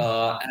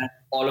 And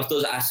all of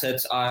those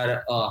assets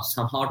are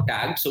somehow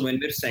tagged. So when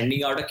we're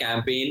sending out a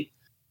campaign,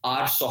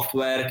 our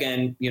software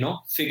can,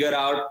 figure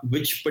out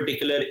which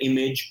particular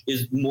image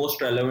is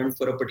most relevant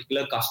for a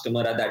particular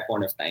customer at that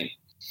point of time.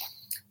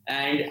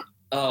 And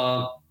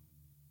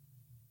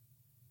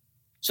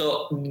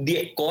so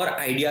the core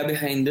idea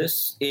behind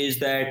this is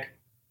that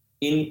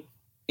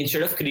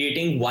instead of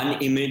creating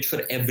one image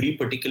for every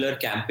particular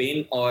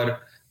campaign, or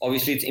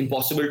obviously it's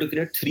impossible to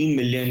create 3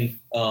 million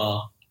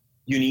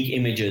unique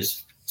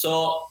images.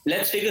 So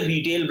let's take a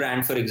retail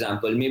brand, for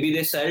example. Maybe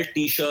they sell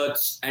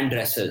t-shirts and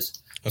dresses.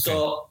 Okay.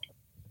 So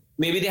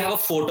maybe they have a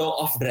photo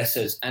of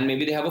dresses and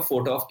maybe they have a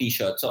photo of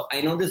t-shirts. So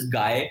I know this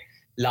guy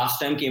last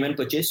time came and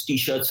purchased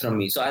t-shirts from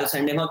me. So I'll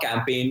send him a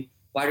campaign.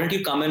 Why don't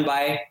you come and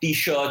buy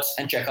t-shirts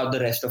and check out the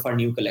rest of our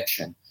new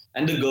collection?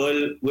 And the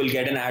girl will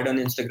get an ad on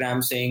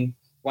Instagram saying,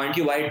 why don't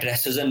you buy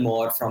dresses and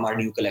more from our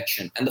new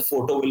collection? And the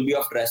photo will be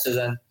of dresses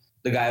and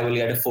the guy will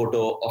get a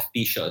photo of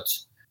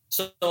t-shirts.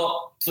 So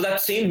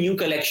that same new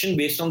collection,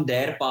 based on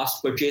their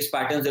past purchase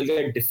patterns, they'll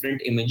get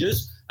different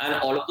images. And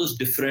all of those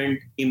different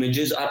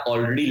images are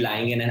already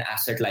lying in an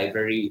asset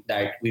library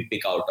that we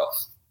pick out of.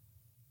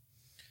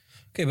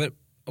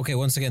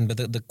 Once again, but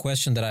the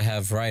question that I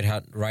have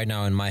right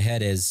now in my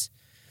head is,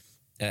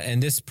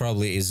 and this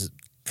probably is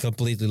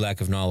completely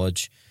lack of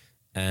knowledge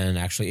and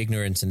actually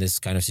ignorance in this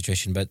kind of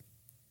situation, but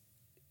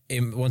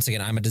once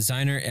again, I'm a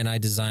designer and I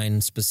design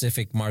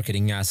specific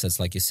marketing assets,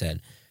 like you said.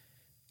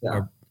 Yeah.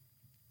 Or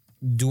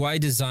do I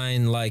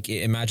design, like,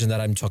 imagine that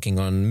I'm talking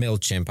on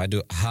MailChimp. I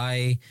do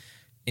hi,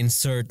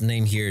 insert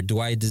name here. Do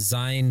I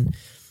design,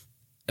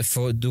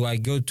 do I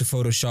go to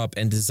Photoshop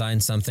and design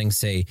something,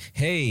 say,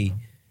 hey,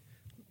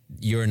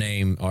 your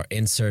name, or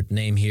insert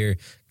name here,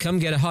 come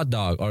get a hot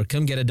dog or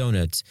come get a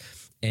donut.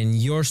 And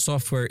your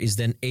software is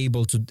then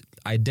able to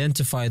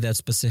identify that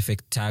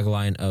specific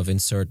tagline of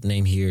insert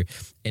name here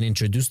and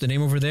introduce the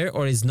name over there,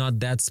 or is not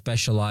that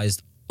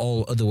specialized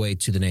all the way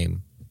to the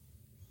name?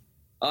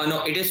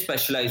 No, it is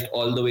specialized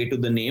all the way to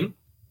the name.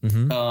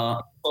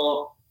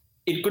 So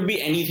it could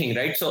be anything,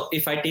 right? So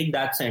if I take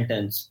that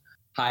sentence,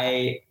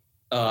 hi,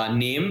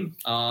 name,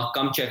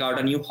 come check out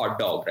a new hot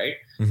dog, right?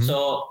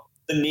 So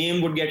the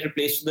name would get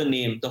replaced to the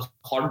name. The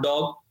hot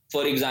dog,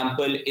 for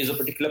example, is a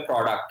particular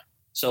product.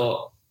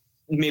 So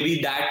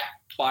maybe that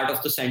part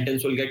of the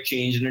sentence will get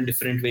changed in a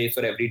different way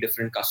for every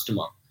different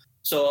customer.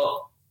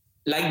 So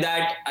like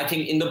that, I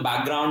think in the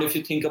background, if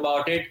you think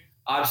about it,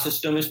 our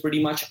system is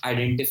pretty much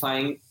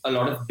identifying a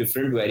lot of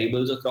different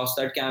variables across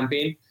that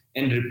campaign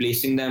and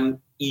replacing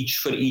them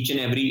each and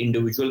every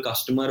individual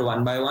customer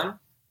one by one.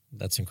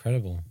 That's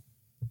incredible.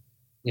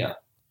 Yeah.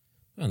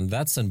 And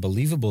that's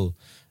unbelievable.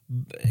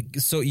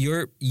 So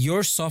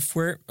your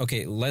software,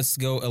 okay, let's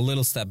go a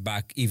little step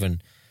back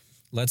even.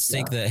 Let's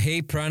take the,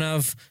 hey,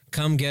 Pranav,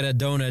 come get a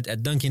donut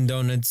at Dunkin'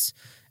 Donuts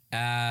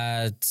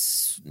at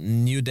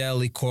New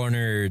Delhi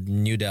corner,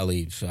 New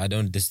Delhi.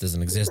 This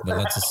doesn't exist,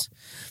 but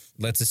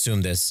let's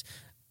assume this.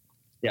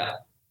 Yeah.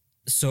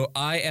 So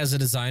I, as a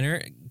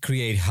designer,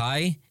 create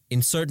hi,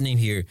 insert name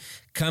here,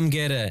 come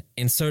get a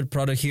insert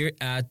product here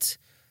at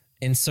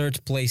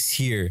insert place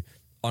here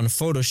on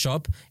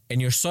Photoshop, and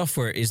your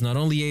software is not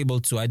only able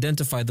to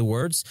identify the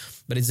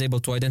words, but it's able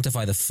to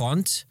identify the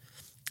font,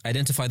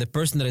 identify the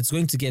person that it's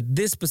going to get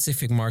this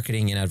specific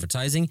marketing and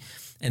advertising,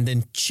 and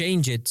then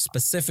change it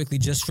specifically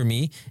just for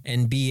me,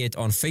 and be it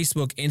on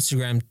Facebook,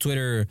 Instagram,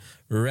 Twitter,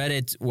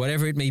 Reddit,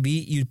 whatever it may be,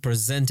 you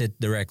present it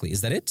directly.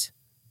 Is that it?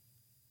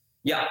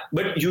 Yeah,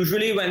 but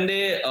usually when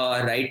they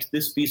write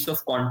this piece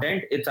of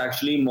content, it's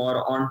actually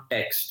more on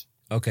text.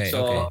 Okay.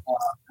 So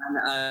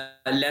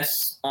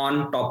less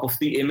on top of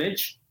the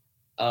image.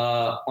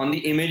 On the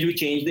image, we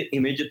change the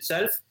image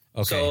itself.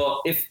 Okay.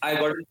 So if I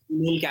got an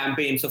email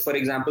campaign, so for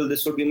example,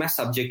 this would be my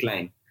subject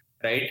line,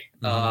 right?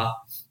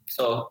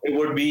 So it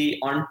would be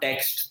on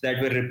text that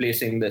we're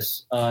replacing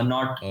this,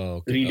 not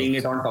reading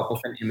it on top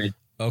of an image.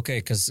 Okay,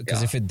 because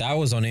if that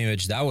was on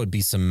image, that would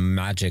be some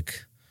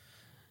magical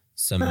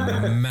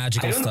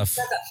stuff.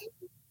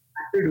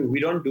 We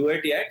don't do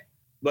it yet,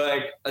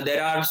 but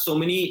there are so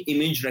many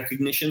image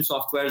recognition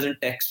softwares and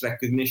text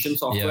recognition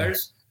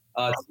softwares.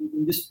 You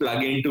can just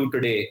plug into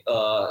today.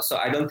 So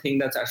I don't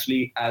think that's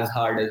actually as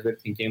hard as we're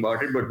thinking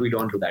about it, but we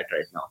don't do that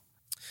right now.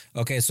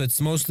 Okay, so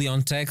it's mostly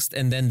on text,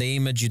 and then the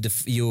image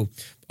you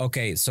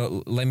okay,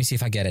 so let me see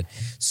if I get it.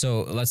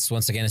 So let's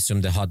once again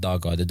assume the hot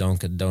dog or the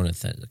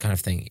donut kind of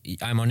thing.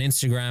 I'm on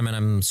Instagram and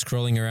I'm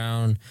scrolling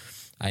around.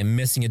 I'm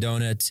missing a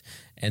donut,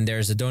 and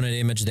there's a donut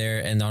image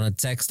there, and on a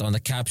text, on the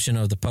caption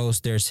of the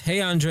post, there's, hey,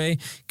 Andre,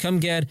 come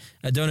get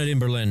a donut in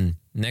Berlin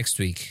next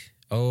week.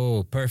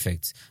 Oh,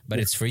 perfect. But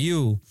it's for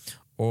you,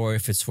 or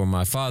if it's for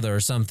my father or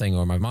something,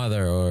 or my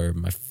mother, or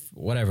my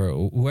whatever,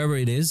 whoever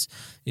it is,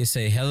 you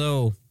say,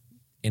 hello,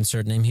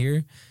 insert name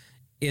here.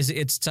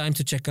 It's time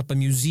to check up a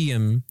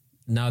museum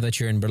now that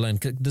you're in Berlin.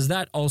 Does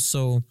that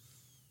also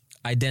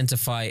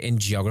identify in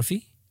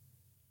geography?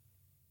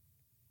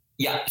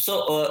 Yeah,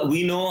 so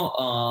we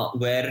know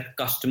where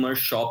customers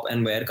shop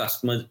and where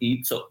customers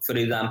eat. So, for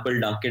example,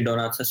 Dunkin'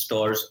 Donuts has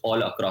stores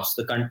all across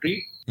the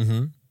country.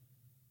 Mm-hmm.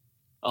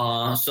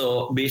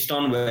 So, based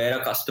on where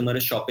a customer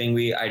is shopping,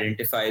 we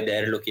identify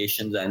their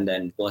locations and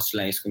then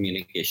personalize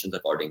communications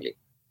accordingly.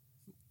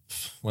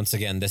 Once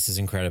again, this is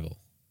incredible.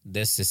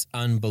 This is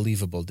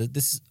unbelievable.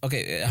 This is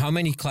okay. How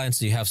many clients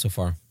do you have so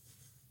far?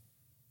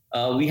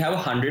 We have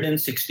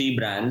 160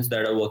 brands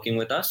that are working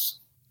with us.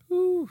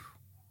 Ooh.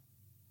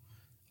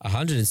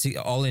 160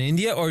 all in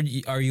India, or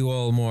are you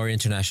all more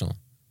international?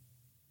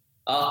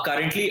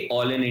 Currently,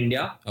 all in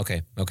India.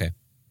 Okay.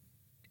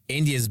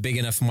 India is big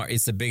enough.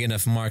 It's a big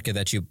enough market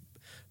that you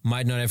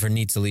might not ever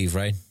need to leave,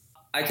 right?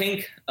 I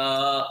think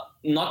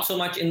not so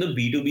much in the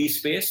B2B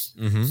space.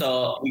 Mm-hmm.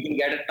 So we can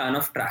get a ton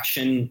of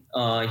traction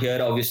here.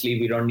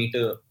 Obviously, we don't need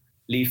to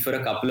leave for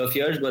a couple of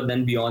years, but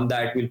then beyond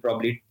that, we'll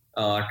probably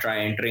try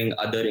entering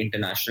other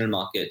international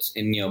markets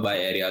in nearby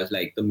areas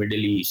like the Middle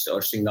East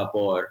or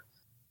Singapore,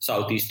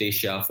 Southeast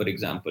Asia, for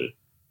example.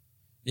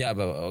 Yeah,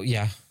 but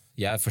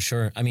yeah, for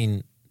sure. I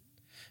mean,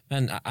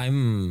 man,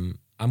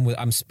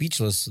 I'm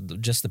speechless.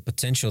 Just the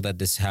potential that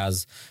this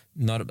has.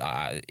 Not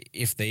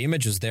if the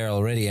image was there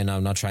already, and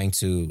I'm not trying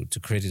to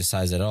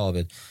criticize at all,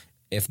 but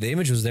if the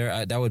image was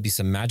there, that would be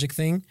some magic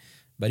thing.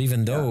 But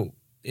even though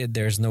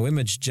there's no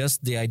image,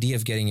 just the idea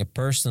of getting a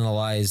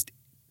personalized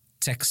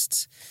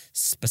text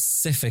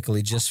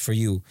specifically just for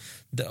you.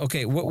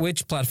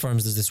 Which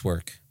platforms does this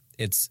work?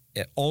 It's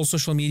all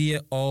social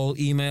media, all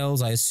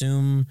emails, I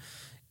assume.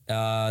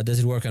 Does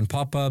it work on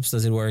pop-ups?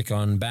 Does it work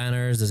on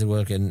banners? Does it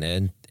work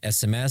in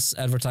SMS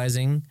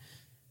advertising?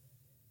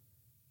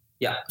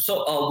 Yeah,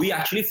 so we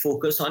actually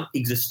focus on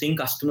existing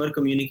customer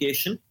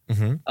communication.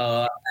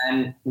 Mm-hmm.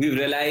 And we've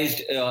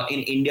realized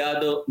in India,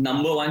 the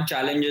number one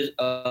challenge is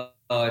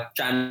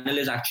channel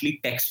is actually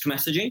text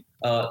messaging.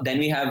 Then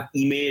we have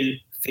email,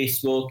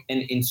 Facebook,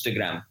 and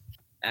Instagram.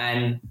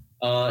 And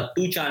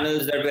two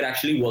channels that we're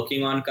actually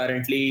working on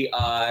currently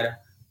are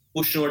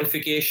push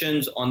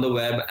notifications on the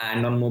web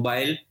and on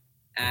mobile,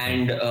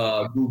 and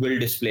Google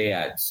display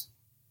ads.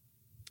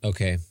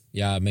 Okay.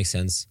 Yeah, it makes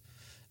sense.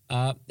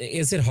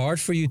 Is it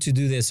hard for you to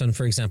do this on,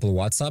 for example,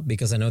 WhatsApp?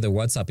 Because I know that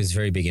WhatsApp is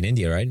very big in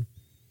India, right?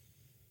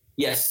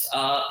 Yes.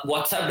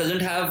 WhatsApp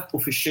doesn't have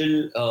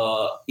official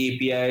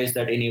APIs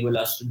that enable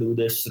us to do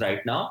this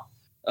right now.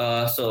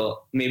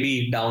 So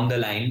maybe down the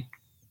line.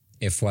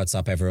 If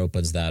WhatsApp ever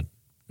opens that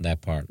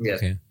part. Yes.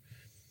 Okay.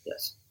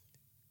 Yes.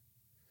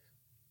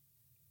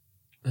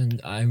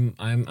 And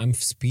I'm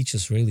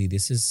speechless, really.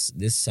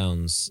 This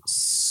sounds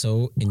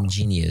so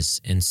ingenious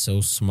and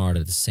so smart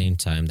at the same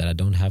time that I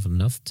don't have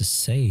enough to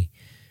say.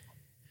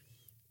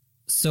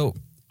 So,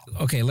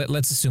 okay,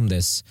 let's assume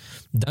this.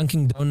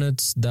 Dunkin'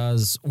 Donuts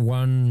does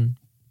one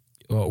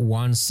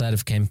set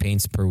of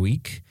campaigns per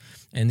week,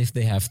 and if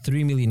they have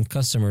 3 million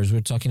customers,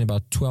 we're talking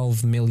about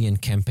 12 million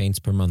campaigns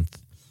per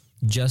month,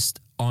 just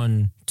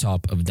on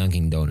top of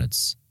Dunkin'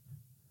 Donuts.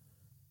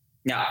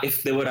 Yeah,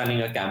 if they were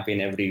running a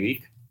campaign every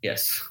week.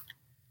 Yes.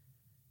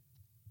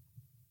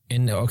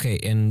 And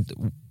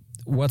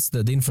what's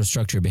the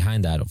infrastructure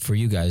behind that for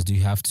you guys? Do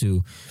you have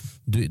to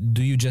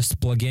do you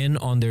just plug in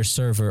on their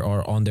server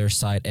or on their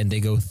site and they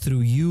go through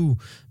you,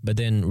 but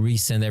then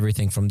resend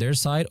everything from their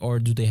side, or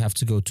do they have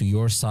to go to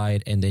your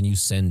side and then you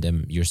send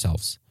them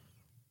yourselves?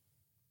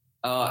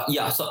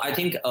 So I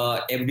think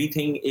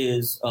everything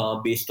is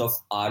based off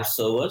our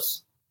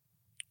servers.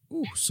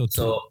 Ooh,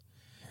 so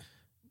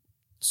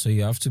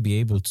you have to be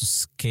able to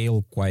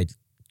scale quite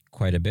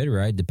a bit,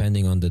 right?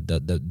 Depending on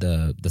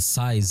the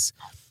size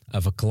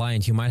of a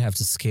client, you might have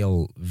to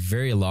scale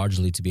very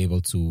largely to be able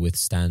to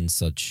withstand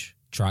such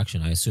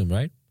traction, I assume,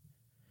 right?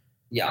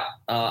 Yeah,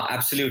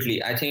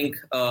 absolutely. I think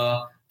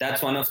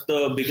that's one of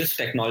the biggest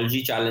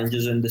technology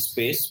challenges in this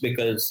space,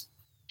 because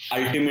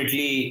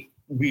ultimately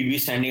we'll be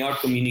sending out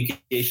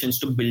communications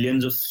to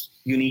billions of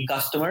unique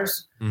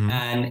customers,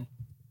 and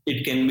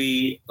it can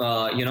be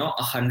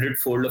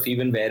 100-fold of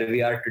even where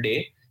we are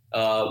today.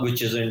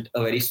 Which isn't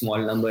a very small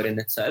number in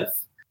itself.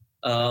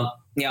 So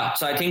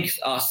I think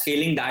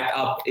scaling that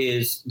up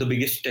is the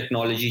biggest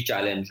technology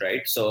challenge,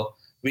 right? So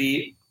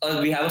we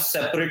have a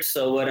separate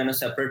server and a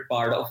separate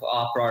part of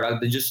our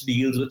product that just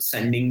deals with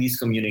sending these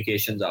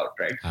communications out,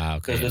 right?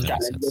 Okay. Because the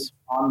challenges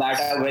on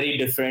that are very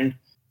different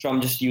from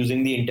just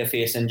using the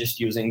interface and just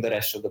using the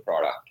rest of the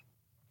product.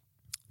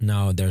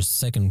 Now, there's a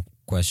second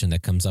question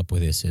that comes up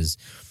with this is,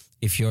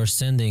 if you're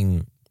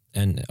sending,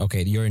 and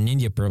okay, you're in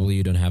India, probably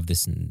you don't have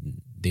this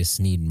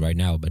need right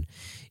now, but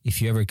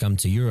if you ever come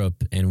to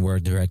Europe and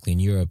work directly in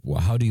Europe,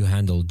 how do you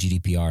handle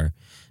GDPR?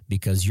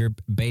 Because you're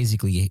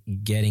basically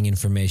getting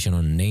information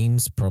on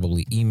names,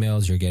 probably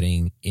emails, you're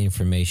getting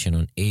information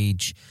on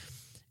age,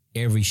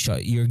 every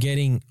shot. You're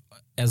getting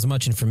as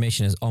much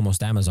information as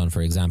almost Amazon,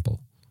 for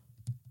example.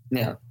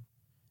 Yeah.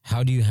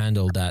 How do you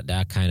handle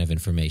that kind of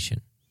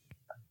information?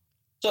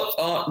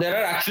 So there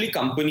are actually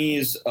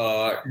companies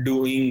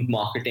doing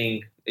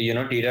marketing,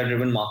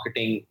 data-driven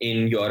marketing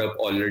in Europe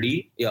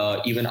already,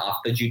 even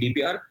after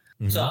GDPR.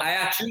 Mm-hmm. So I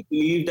actually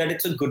believe that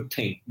it's a good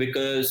thing,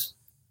 because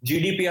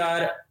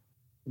GDPR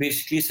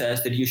basically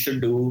says that you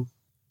should do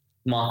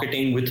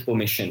marketing with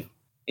permission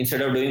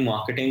instead of doing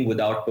marketing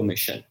without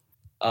permission.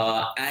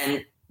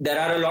 And there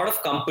are a lot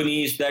of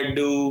companies that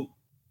do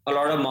a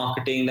lot of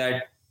marketing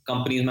that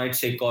companies might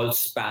say called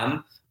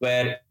spam,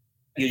 where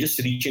you're just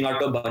reaching out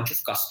to a bunch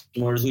of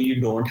customers who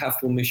you don't have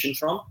permission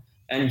from.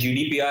 And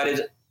GDPR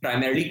is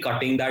primarily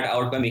cutting that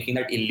out by making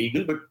that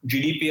illegal. But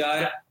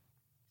GDPR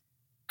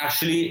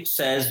actually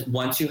says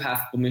once you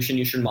have permission,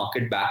 you should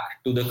market back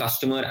to the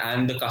customer,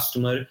 and the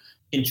customer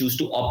can choose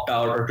to opt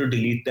out or to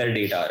delete their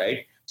data,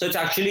 right? So it's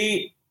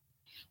actually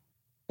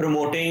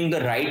promoting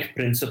the right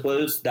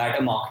principles that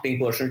a marketing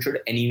person should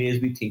anyways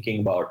be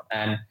thinking about.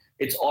 And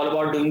it's all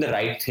about doing the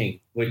right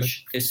thing,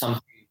 which is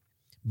something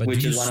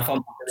which is one of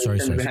our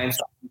motivations behind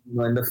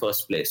starting in the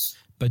first place.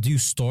 But do you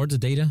store the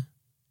data?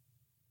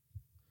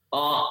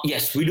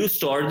 Yes, we do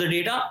store the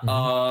data,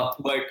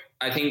 but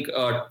I think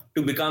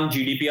to become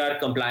GDPR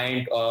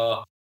compliant,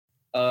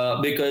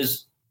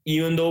 because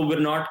even though we're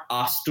not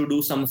asked to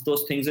do some of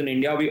those things in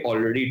India, we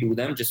already do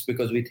them just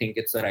because we think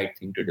it's the right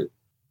thing to do.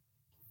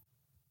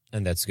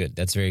 And that's good.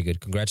 That's very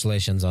good.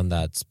 Congratulations on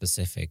that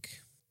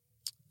specific.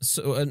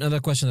 So another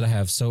question that I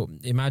have. So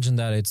imagine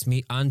that it's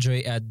me,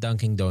 Andre at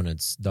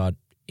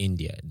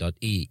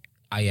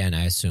DunkinDonuts.India.in,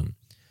 I assume.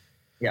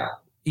 Yeah.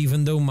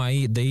 Even though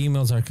the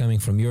emails are coming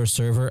from your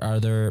server, are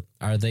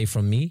they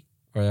from me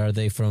or are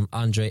they from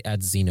Andre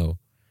at Zeno?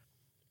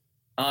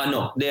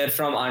 No, they're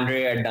from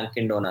Andre at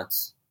Dunkin'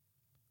 Donuts.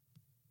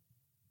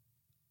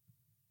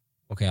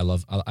 Okay, I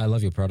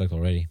love your product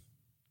already.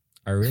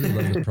 I really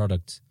love your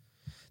product.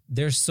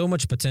 There's so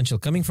much potential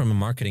coming from a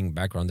marketing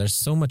background. There's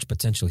so much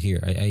potential here.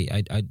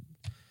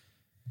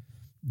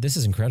 This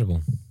is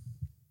incredible.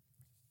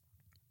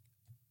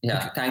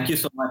 Yeah, thank you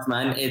so much,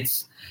 man.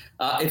 It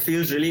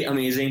feels really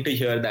amazing to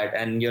hear that,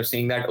 and you're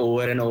saying that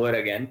over and over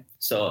again.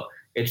 So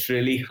it's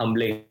really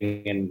humbling,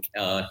 and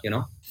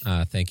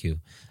Thank you.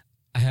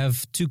 I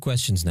have two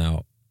questions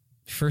now.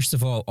 First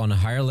of all, on a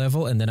higher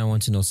level, and then I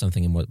want to know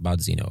something about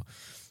Zeno.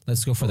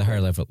 Let's go for the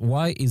higher level.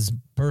 Why is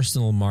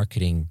personal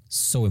marketing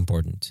so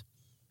important?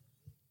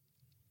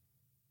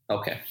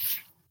 Okay.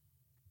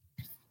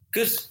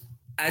 Because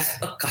as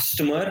a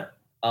customer,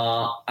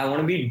 I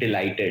want to be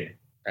delighted,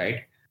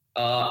 right?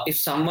 If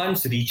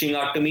someone's reaching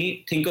out to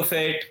me, think of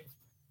it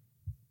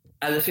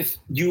as if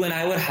you and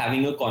I were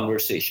having a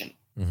conversation.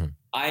 Mm-hmm.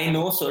 I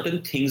know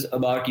certain things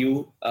about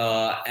you,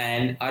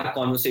 and our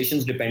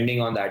conversations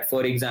depending on that.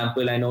 For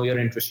example, I know you're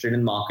interested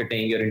in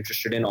marketing, you're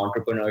interested in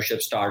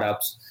entrepreneurship,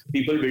 startups,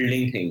 people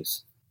building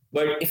things.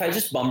 But if I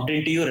just bumped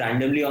into you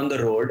randomly on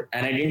the road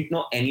and I didn't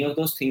know any of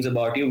those things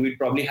about you, we'd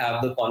probably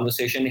have the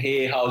conversation,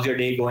 hey, how's your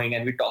day going?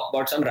 And we talk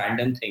about some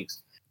random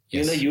things. Yes.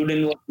 Even though you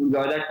didn't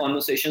enjoy that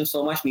conversation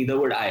so much, neither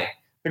would I.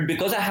 But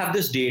because I have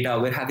this data,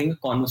 we're having a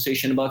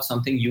conversation about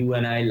something you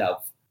and I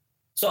love.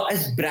 So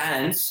as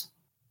brands,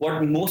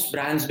 what most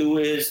brands do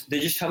is they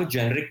just have a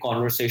generic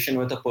conversation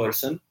with a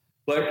person.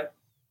 But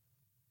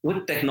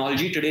with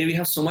technology today, we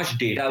have so much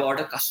data about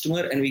a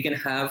customer and we can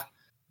have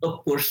a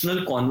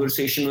personal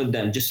conversation with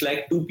them, just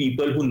like two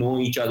people who know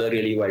each other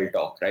really well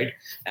talk, right?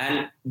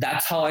 And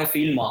that's how I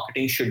feel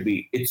marketing should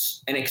be.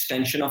 It's an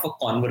extension of a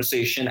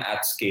conversation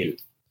at scale.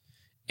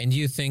 And do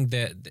you think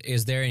that,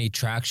 is there any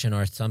traction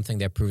or something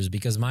that proves,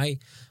 because my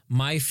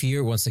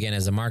fear, once again,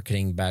 as a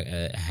marketing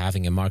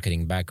having a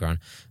marketing background,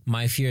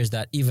 my fear is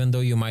that even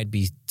though you might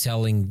be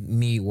telling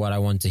me what I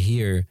want to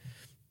hear,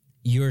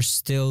 you're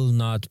still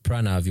not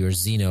Pranav, you're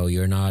Zeno,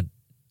 you're not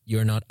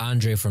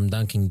Andre from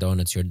Dunkin'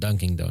 Donuts, you're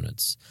Dunkin'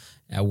 Donuts.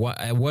 At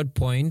what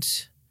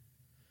point,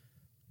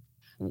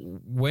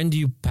 when do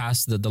you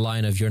pass the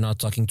line of you're not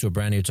talking to a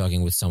brand, you're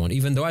talking with someone?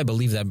 Even though I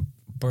believe that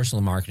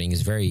personal marketing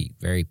is very,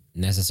 very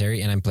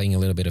necessary, and I'm playing a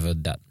little bit of a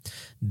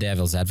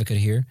devil's advocate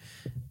here.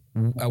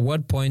 At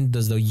what point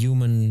does the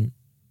human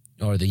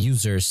or the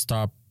user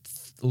stop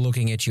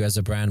looking at you as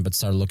a brand but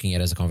start looking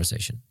at it as a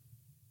conversation?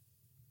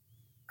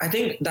 I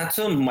think that's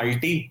a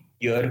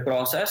multi-year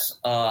process.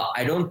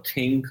 I don't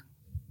think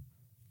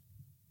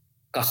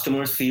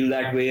customers feel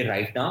that way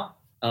right now.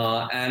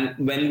 And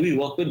when we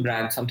work with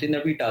brands, something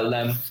that we tell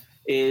them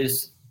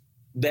is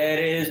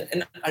there is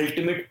an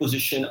ultimate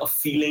position of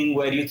feeling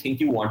where you think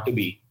you want to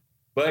be,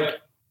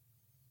 but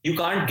you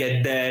can't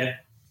get there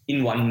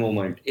in one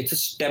moment. It's a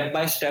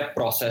step-by-step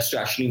process to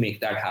actually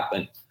make that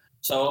happen.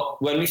 So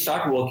when we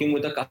start working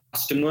with a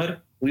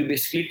customer, we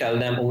basically tell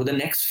them over the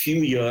next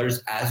few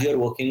years, as you're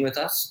working with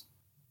us,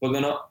 we're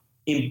going to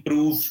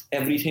improve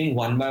everything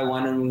one by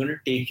one, and we're going to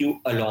take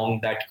you along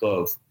that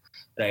curve,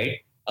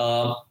 right?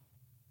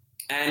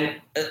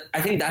 And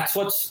I think that's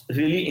what's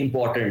really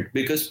important,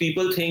 because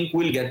people think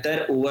we'll get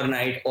there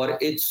overnight or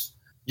it's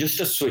just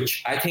a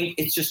switch. I think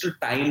it's just a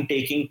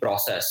time-taking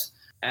process.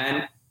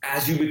 And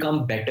as you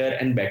become better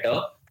and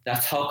better,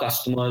 that's how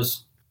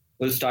customers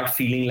will start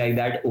feeling like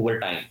that over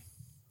time.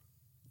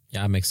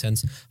 Yeah, makes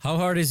sense. How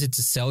hard is it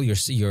to sell your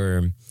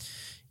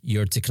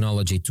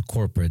technology to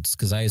corporates?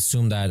 Because I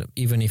assume that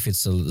even if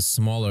it's a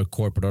smaller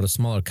corporate or a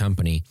smaller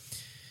company,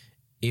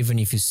 even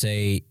if you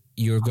say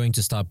you're going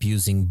to stop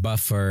using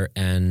Buffer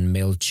and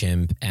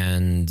MailChimp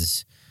and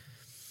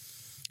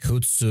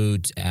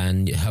Hootsuite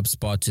and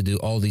HubSpot to do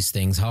all these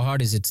things. How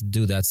hard is it to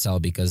do that sell?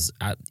 Because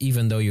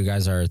even though you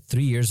guys are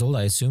 3 years old,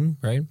 I assume,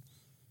 right?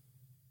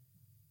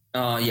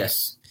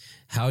 Yes.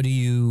 How do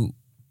you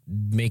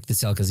make the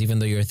sell? Because even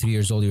though you're 3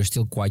 years old, you're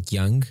still quite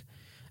young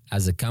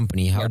as a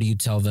company. How do you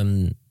tell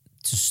them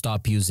to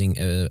stop using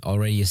a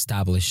already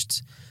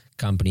established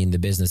company in the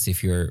business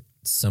if you're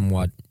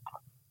somewhat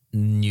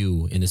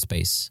new in the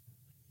space?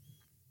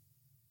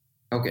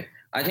 Okay.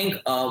 I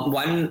think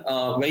one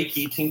very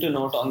key thing to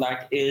note on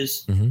that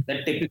is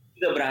that typically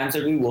the brands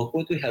that we work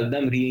with, we help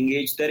them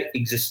re-engage their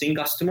existing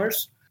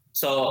customers.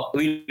 So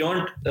we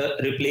don't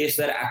replace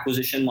their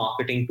acquisition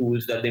marketing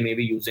tools that they may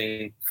be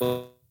using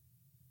for.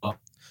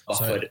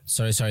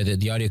 Sorry.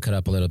 The audio cut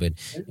up a little bit.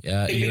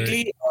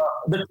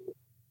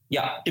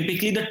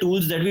 Typically the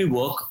tools that we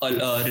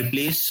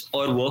replace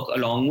or work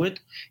along with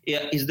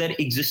is their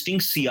existing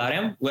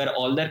CRM where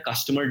all their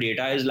customer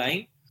data is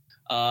lying.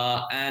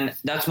 And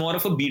that's more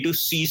of a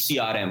B2C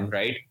CRM,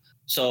 right?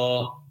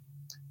 So,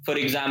 for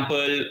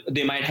example,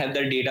 they might have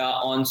their data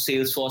on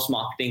Salesforce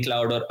Marketing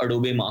Cloud or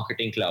Adobe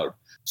Marketing Cloud.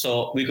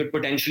 So we could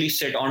potentially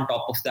sit on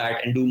top of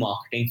that and do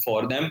marketing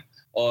for them,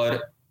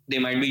 or they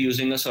might be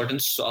using a certain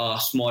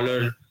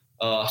smaller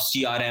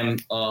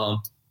CRM.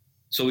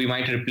 So we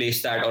might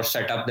replace that or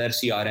set up their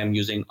CRM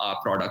using our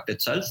product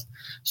itself.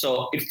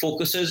 So it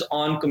focuses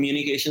on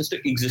communications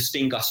to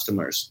existing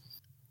customers.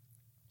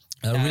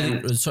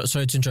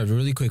 Sorry to interrupt.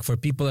 Really quick, for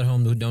people at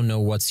home who don't know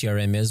what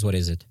CRM is, what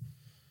is it?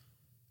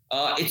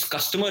 It's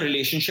customer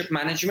relationship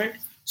management.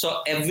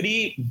 So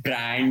every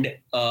brand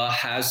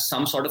has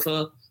some sort of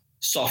a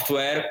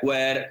software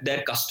where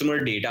their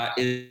customer data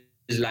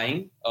is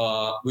lying,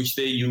 which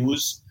they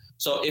use.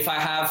 So if I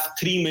have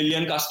 3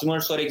 million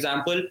customers, for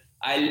example,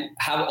 I'll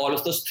have all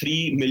of those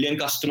 3 million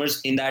customers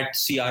in that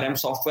CRM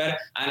software,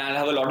 and I'll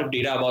have a lot of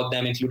data about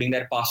them, including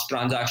their past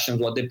transactions,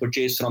 what they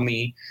purchased from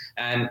me,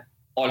 and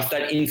all of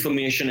that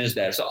information is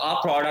there. So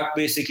our product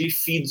basically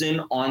feeds in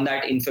on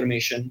that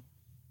information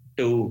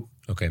to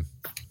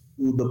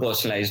do the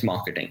personalized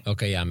marketing.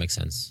 Okay, yeah, makes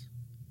sense.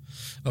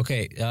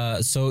 Okay,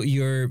 so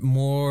you're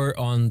more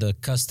on the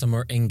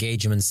customer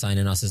engagement side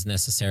and not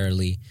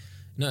necessarily.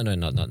 Not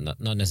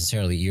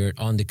necessarily. You're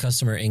on the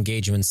customer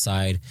engagement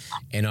side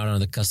and not on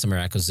the customer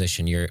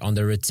acquisition. You're on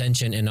the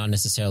retention and not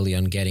necessarily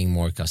on getting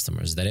more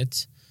customers. Is that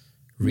it?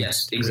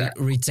 Yes,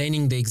 exactly.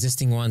 Retaining the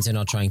existing ones and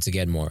not trying to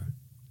get more.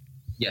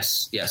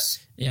 Yes.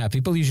 Yeah,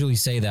 people usually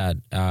say that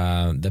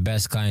the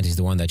best client is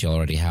the one that you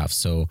already have.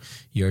 So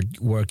you're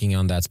working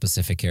on that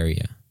specific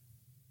area.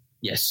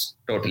 Yes,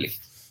 totally.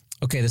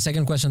 Okay, the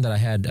second question that I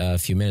had a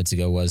few minutes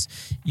ago was,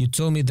 you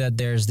told me that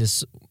there's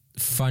this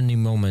funny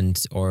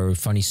moment or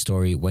funny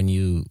story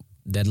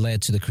that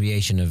led to the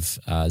creation of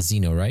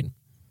Zeno, right?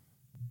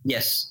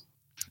 Yes.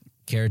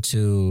 Care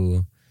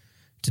to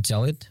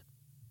tell it?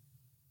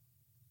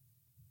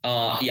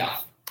 Yeah.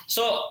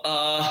 So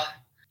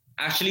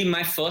actually,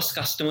 my first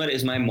customer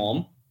is my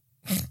mom.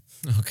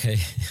 Okay.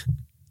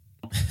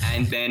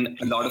 And then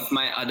a lot of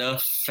my other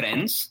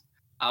friends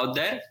out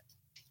there.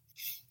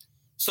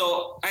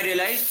 So I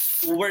realized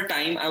over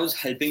time, I was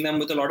helping them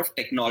with a lot of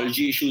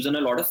technology issues and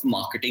a lot of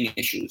marketing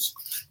issues.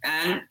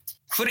 And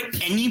for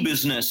any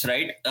business,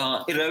 right,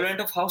 irrelevant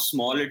of how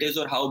small it is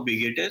or how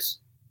big it is,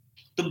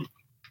 the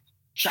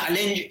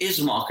challenge is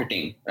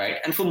marketing, right?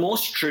 And for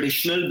most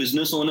traditional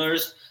business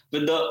owners,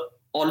 with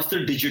all of the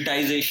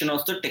digitization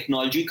of the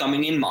technology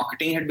coming in,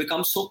 marketing had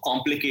become so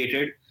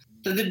complicated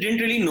that they didn't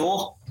really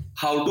know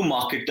how to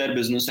market their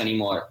business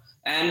anymore.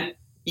 And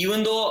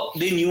even though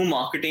they knew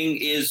marketing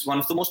is one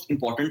of the most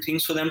important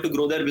things for them to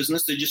grow their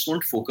business, they just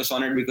won't focus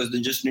on it because they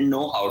just didn't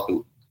know how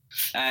to.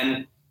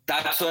 And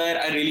that's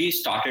where I really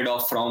started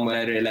off from,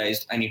 where I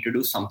realized I need to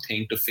do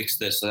something to fix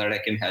this so that I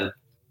can help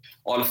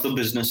all of the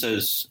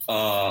businesses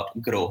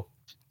grow.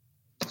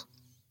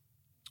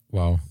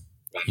 Wow.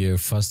 Your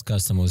first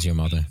customer was your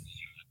mother.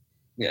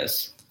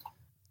 Yes.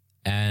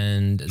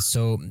 And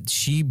so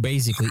she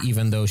basically,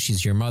 even though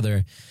she's your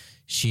mother,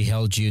 she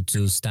held you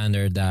to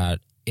standard that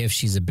if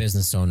she's a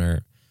business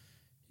owner,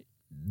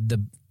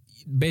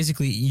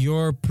 basically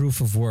your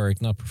proof of work,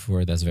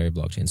 that's very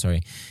blockchain,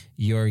 sorry.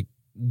 Your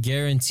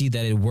guarantee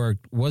that it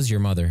worked was your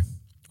mother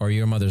or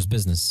your mother's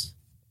business.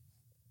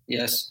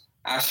 Yes.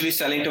 Actually,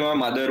 selling to my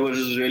mother was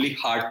a really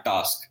hard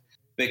task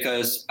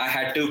because I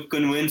had to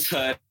convince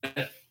her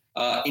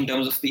in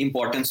terms of the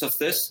importance of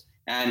this.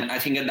 And I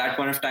think at that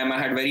point of time, I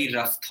had very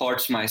rough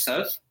thoughts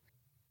myself.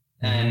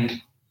 Mm-hmm.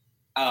 And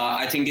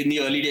I think in the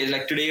early days,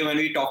 like today, when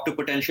we talk to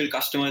potential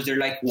customers, they're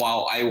like,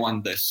 wow, I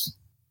want this,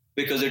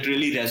 because it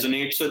really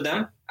resonates with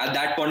them. At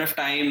that point of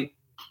time,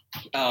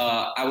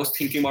 I was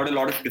thinking about a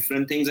lot of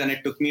different things, and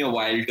it took me a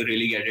while to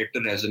really get it to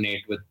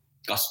resonate with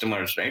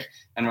customers, right?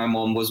 And my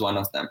mom was one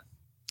of them.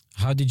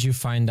 How did you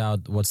find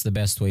out what's the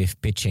best way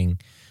of pitching?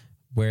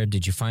 Where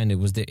did you find it?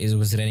 Was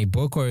it any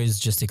book, or is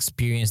it just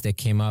experience that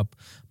came up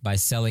by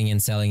selling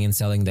and selling and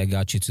selling that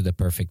got you to the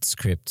perfect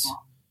script?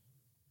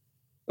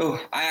 Oh,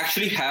 I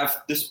actually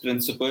have this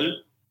principle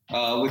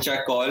which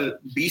I call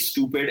Be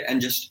Stupid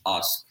and Just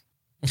Ask.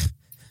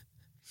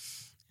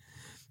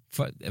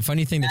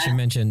 Funny thing that you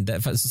mentioned,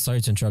 sorry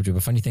to interrupt you,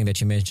 but funny thing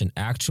that you mentioned,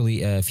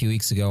 actually a few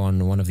weeks ago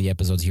on one of the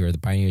episodes here at the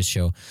Pioneers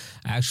Show,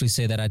 I actually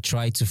say that I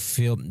try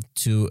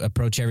to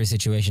approach every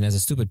situation as a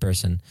stupid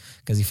person.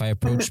 Because if I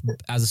approach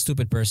as a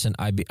stupid person,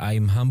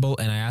 I'm humble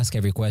and I ask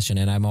every question,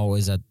 and I'm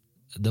always at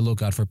the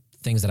lookout for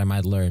things that I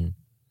might learn.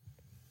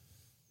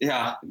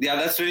 Yeah,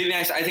 that's really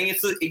nice. I think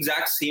it's the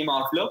exact same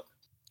outlook.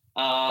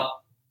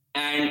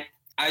 And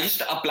I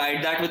just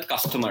applied that with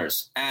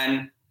customers.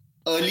 And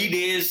early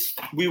days,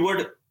 we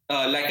would...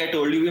 like I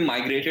told you, we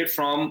migrated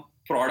from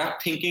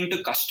product thinking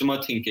to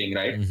customer thinking,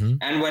 right? Mm-hmm.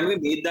 And when we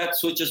made that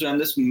switch is when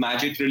this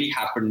magic really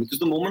happened. Because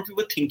the moment we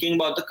were thinking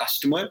about the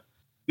customer,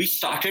 we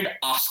started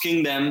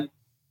asking them,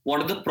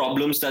 what are the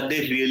problems that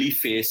they really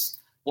face?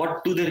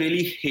 What do they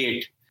really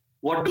hate?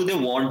 What do they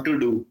want to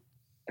do,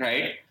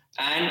 right?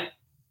 And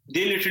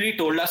they literally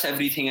told us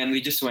everything, and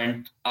we just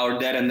went out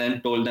there and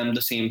then told them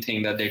the same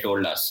thing that they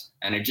told us.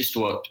 And it just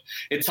worked.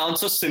 It sounds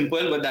so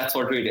simple, but that's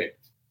what we did.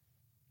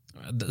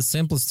 The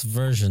simplest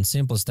version,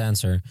 simplest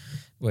answer.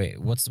 Wait,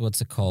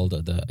 what's it called?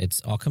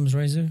 It's Occam's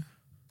razor.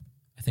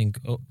 I think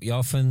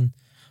often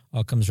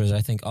Occam's razor.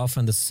 I think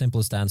often the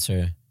simplest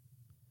answer.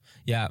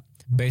 Yeah,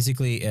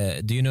 basically.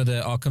 Do you know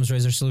the Occam's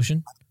razor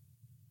solution?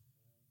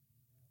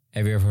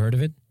 Have you ever heard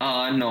of it?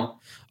 No.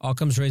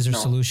 Occam's razor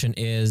solution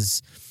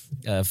is,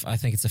 I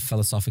think it's a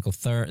philosophical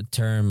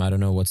term. I don't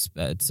know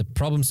it's a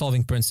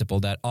problem-solving principle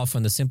that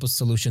often the simplest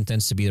solution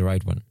tends to be the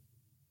right one.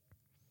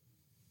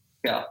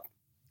 Yeah.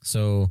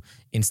 So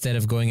instead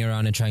of going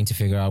around and trying to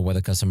figure out what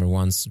the customer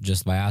wants,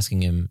 just by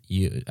asking them,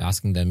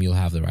 you'll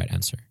have the right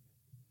answer.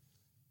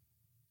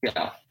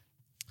 Yeah.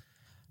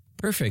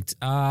 Perfect.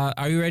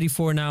 Are you ready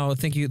for now?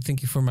 Thank you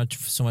so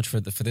much for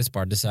this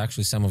part. This is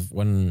actually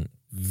one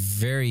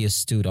very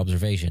astute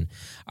observation.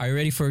 Are you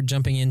ready for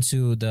jumping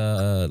into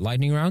the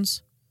lightning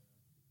rounds?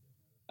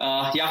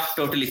 Yeah,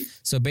 totally.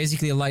 So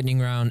basically, a lightning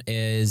round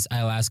is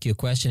I'll ask you a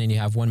question and you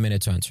have 1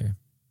 minute to answer.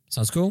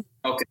 Sounds cool?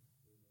 Okay.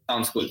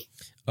 Sounds cool.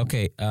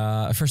 Okay.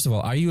 First of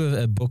all, are you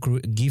a book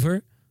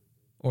giver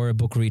or a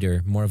book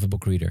reader? More of a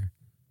book reader?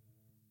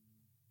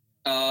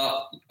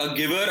 A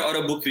giver or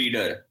a book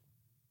reader?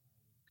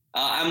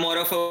 I'm more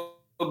of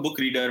a book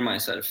reader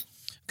myself.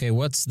 Okay.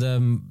 What's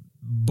the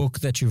book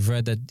that you've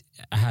read that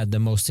had the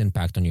most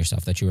impact on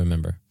yourself that you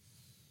remember?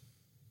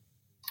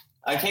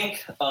 I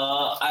think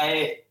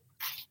I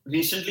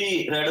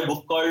recently read a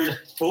book called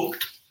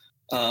Hooked,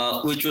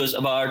 which was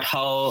about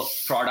how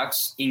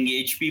products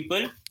engage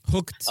people.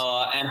 Hooked.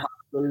 And how to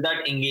build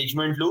that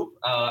engagement loop.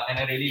 And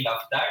I really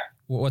loved that.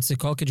 What's it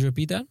called? Could you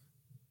repeat that?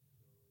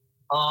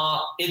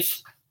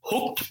 It's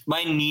Hooked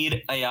by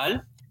Nir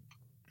Eyal.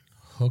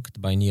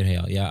 Hooked by Nir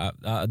Eyal. Yeah.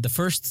 The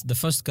first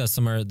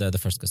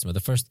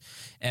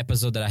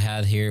episode that I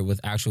had here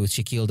with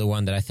Shaquille, the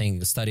one that I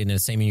think studied in the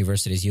same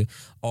university as you,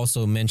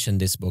 also mentioned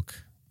this book.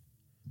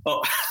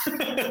 Oh,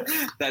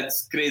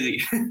 that's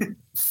crazy.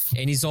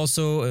 And he's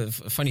also a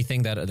funny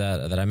thing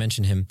that I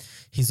mentioned him.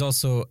 He's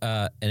also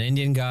an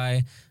Indian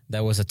guy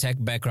that was a tech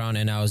background,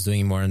 and I was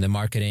doing more in the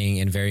marketing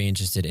and very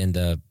interested in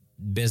the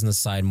business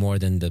side more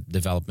than the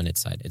development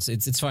side.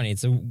 It's funny.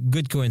 It's a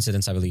good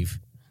coincidence, I believe.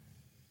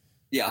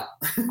 Yeah.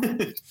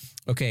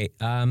 Okay.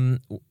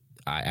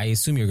 I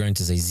assume you're going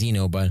to say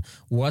Zeno, but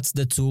what's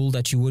the tool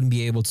that you wouldn't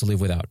be able to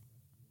live without?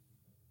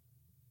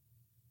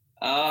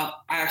 I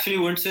actually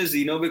wouldn't say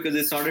Zeno because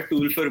it's not a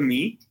tool for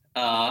me.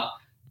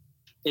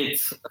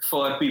 It's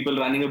for people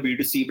running a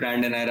B2C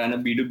brand, and I run a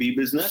B2B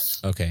business.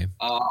 Okay.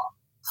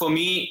 For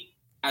me,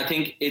 I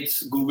think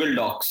it's Google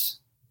Docs.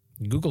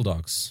 Google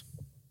Docs.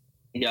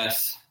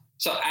 Yes.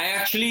 So I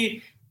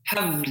actually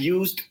have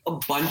used a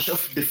bunch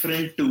of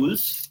different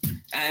tools,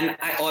 and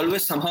I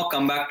always somehow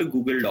come back to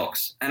Google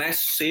Docs, and I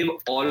save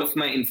all of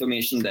my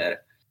information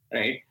there,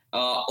 right?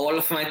 All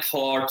of my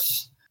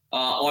thoughts,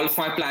 all of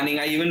my planning.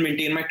 I even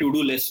maintain my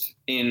to-do list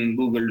in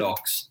Google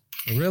Docs.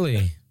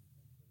 Really?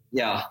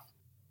 Yeah.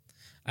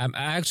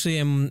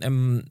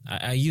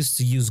 I used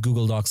to use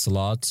Google Docs a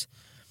lot,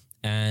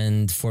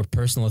 and for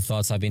personal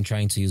thoughts, I've been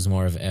trying to use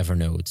more of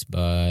Evernote,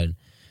 but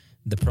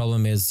the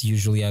problem is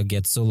usually I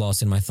get so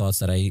lost in my thoughts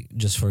that I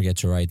just forget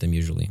to write them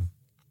usually.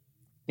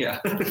 Yeah.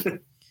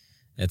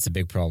 That's a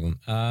big problem.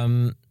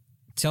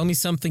 Tell me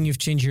something you've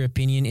changed your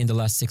opinion in the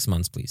last 6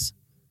 months, please.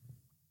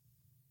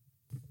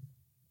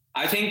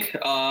 I think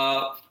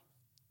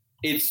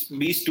it's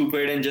be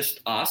stupid and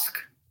just ask.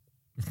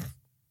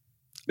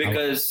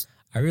 Because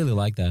I really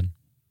like that.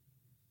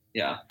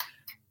 Yeah.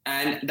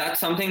 And that's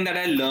something that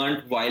I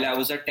learned while I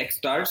was at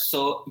Techstars.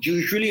 So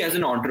usually as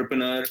an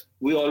entrepreneur,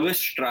 we always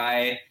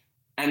try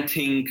and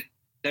think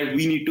that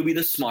we need to be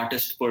the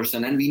smartest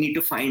person and we need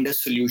to find a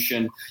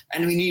solution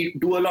and we need to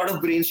do a lot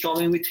of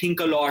brainstorming. We think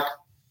a lot.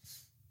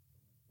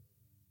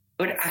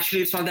 But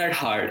actually, it's not that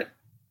hard.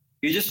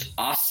 You just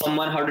ask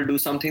someone how to do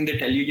something. They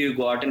tell you, you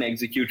go out and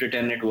execute it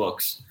and it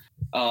works.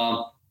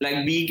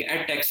 Like being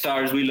at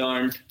Techstars, we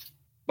learned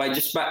by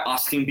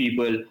asking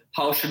people,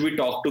 how should we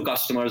talk to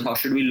customers? How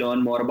should we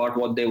learn more about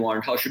what they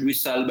want? How should we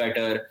sell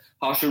better?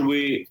 How should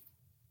we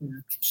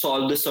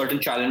solve this certain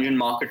challenge in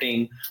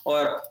marketing?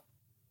 Or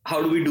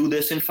how do we do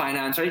this in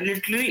finance? Right?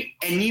 Literally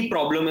any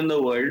problem in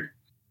the world,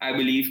 I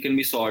believe, can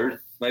be solved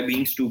by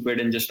being stupid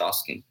and just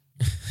asking.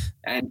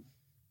 And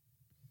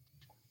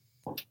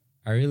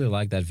I really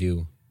like that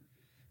view.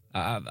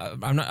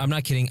 I'm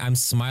not kidding. I'm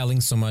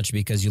smiling so much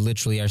because you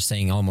literally are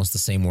saying almost the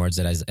same words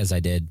that as I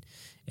did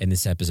in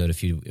this episode a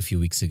few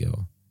weeks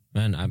ago.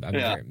 Man, I'm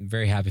very,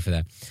 very happy for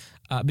that.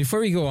 Before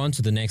we go on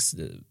to the next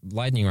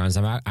lightning rounds,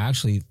 I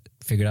actually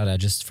figured out, I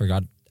just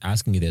forgot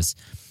asking you this.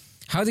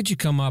 How did you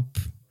come up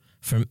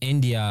from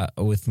India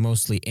with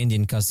mostly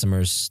Indian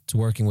customers to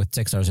working with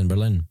Techstars in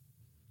Berlin?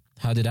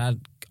 How did that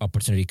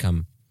opportunity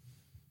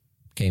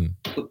came?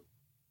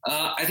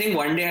 I think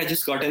one day I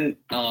just got an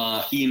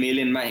email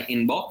in my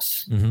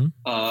inbox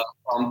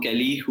from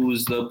Kelly,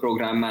 who's the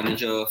program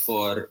manager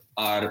for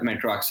our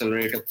Metro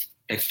Accelerator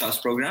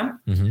Techstars program.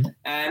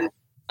 And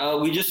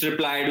we just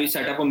replied, we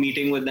set up a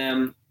meeting with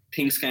them.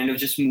 Things kind of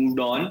just moved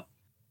on.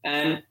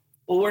 And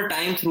over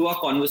time, through our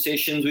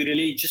conversations, we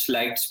really just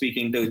liked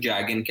speaking to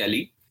Jag and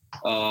Kelly.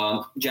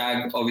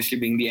 Jag, obviously,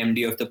 being the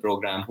MD of the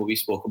program, who we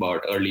spoke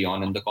about early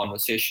on in the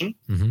conversation.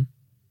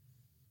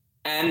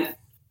 And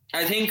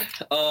I think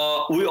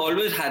we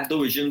always had the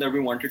vision that we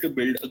wanted to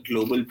build a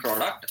global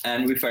product,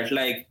 and we felt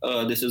like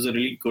this is a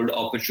really good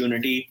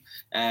opportunity,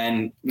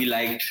 and we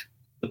liked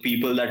the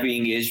people that we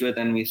engaged with,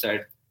 and we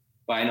said,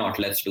 why not?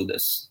 Let's do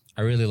this.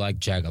 I really like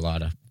Jag a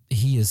lot.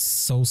 He is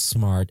so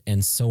smart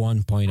and so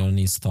on point on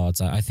his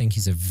thoughts. I think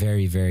he's a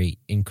very, very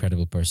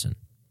incredible person.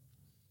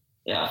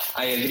 Yeah,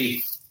 I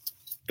agree.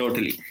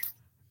 Totally.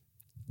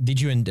 Did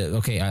you,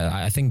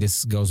 I think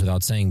this goes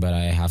without saying, but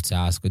I have to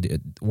ask,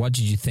 what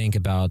did you think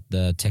about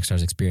the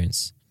Techstars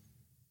experience?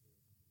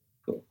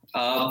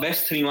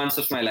 Best 3 months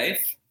of my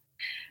life.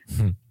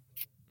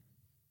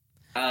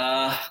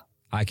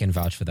 I can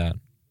vouch for that.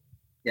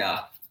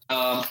 Yeah.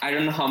 I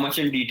don't know how much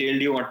in detail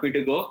do you want me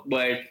to go,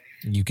 but...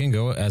 You can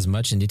go as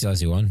much in detail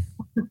as you want.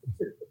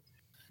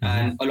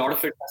 And a lot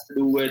of it has to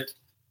do with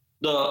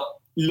the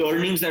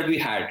learnings that we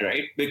had,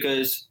 right?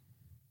 Because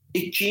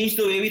it changed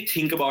the way we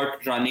think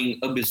about running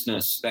a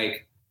business.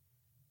 Like,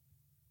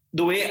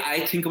 the way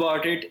I think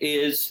about it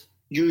is,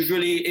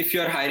 usually if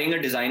you're hiring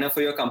a designer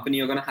for your company,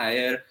 you're going to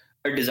hire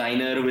a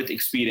designer with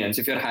experience.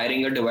 If you're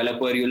hiring a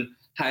developer, you'll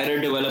hire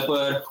a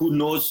developer who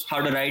knows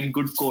how to write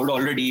good code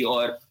already,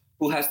 or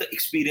who has the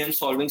experience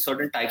solving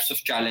certain types of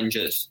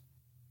challenges.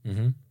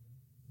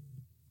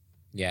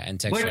 Yeah, and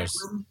Techstars.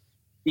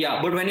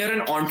 But when you're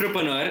an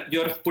entrepreneur,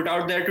 you're put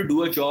out there to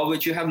do a job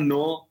which you have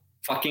no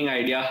fucking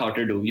idea how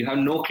to do. You have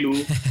no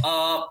clue.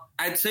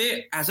 I'd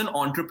say as an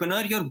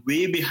entrepreneur, you're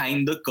way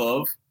behind the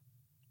curve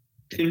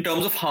in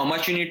terms of how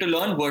much you need to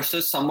learn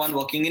versus someone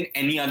working in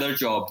any other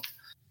job.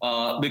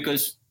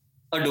 Because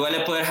a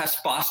developer has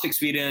past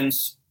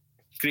experience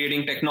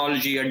creating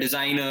technology, a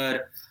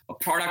designer, a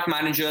product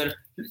manager,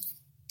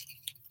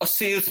 a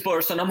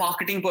salesperson, a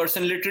marketing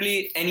person,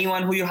 literally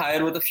anyone who you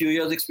hire with a few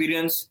years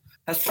experience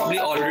has probably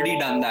already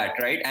done that,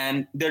 right?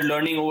 And they're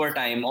learning over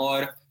time,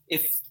 or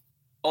if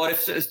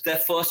it's their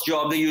first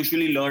job, they're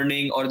usually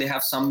learning, or they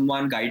have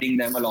someone guiding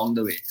them along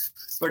the way.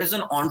 But as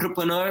an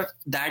entrepreneur,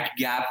 that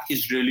gap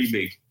is really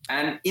big.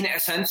 And in a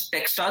sense,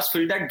 Techstars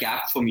filled that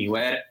gap for me,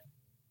 where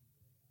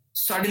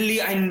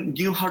suddenly I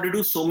knew how to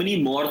do so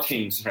many more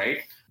things, right?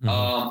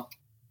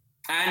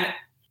 And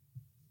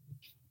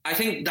I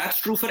think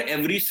that's true for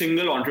every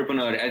single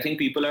entrepreneur. I think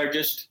people are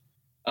just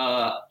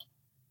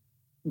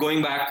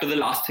going back to the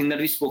last thing that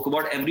we spoke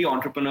about. Every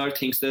entrepreneur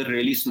thinks they're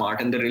really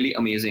smart and they're really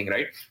amazing,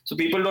 right? So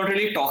people don't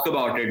really talk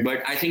about it,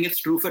 but I think it's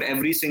true for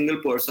every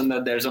single person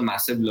that there's a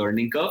massive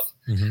learning curve.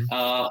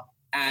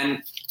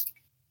 And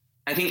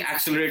I think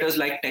accelerators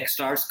like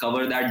Techstars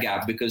cover that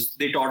gap because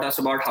they taught us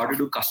about how to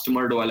do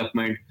customer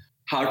development,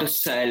 how to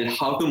sell,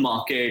 how to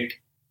market,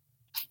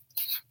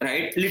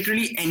 right?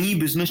 Literally any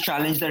business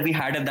challenge that we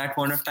had at that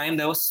point of time,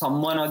 there was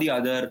someone or the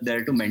other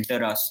there to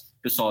mentor us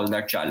to solve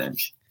that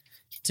challenge.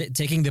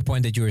 Taking the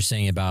point that you were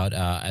saying about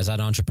as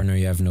an entrepreneur,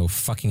 you have no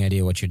fucking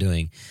idea what you're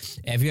doing.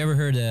 Have you ever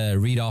heard a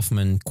Reid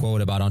Hoffman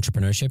quote about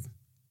entrepreneurship?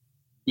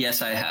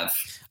 Yes, I have.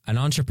 An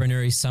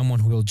entrepreneur is someone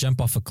who will jump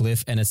off a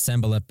cliff and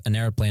assemble an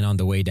airplane on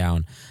the way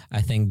down.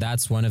 I think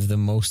that's one of the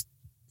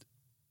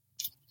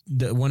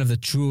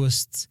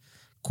truest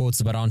quotes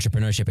about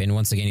entrepreneurship. And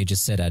once again, you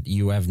just said that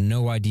you have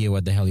no idea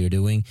what the hell you're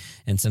doing.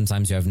 And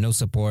sometimes you have no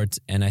support.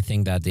 And I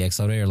think that the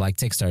accelerator like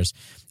Techstars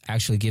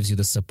actually gives you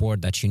the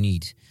support that you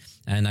need.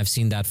 And I've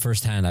seen that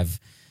firsthand.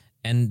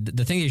 And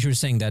the thing is, you were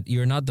saying that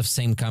you're not the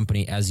same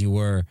company as you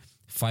were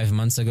 5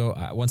 months ago.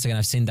 Once again,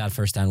 I've seen that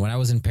firsthand. When I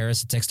was in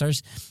Paris at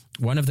Techstars,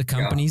 one of the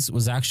companies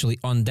was actually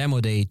on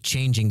demo day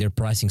changing their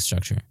pricing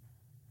structure.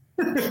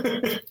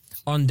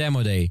 On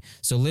demo day.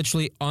 So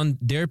literally on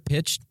their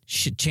pitch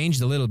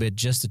changed a little bit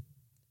just to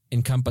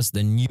encompass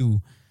the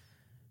new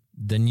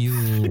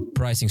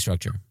pricing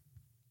structure.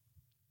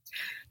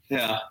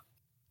 Yeah.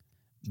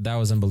 That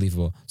was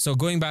unbelievable. So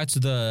going back to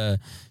the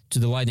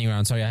lightning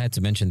round, sorry, I had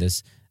to mention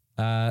this.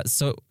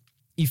 So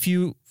if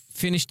you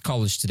finished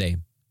college today,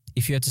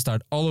 if you had to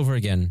start all over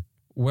again,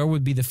 where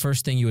would be the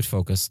first thing you would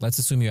focus? Let's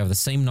assume you have the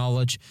same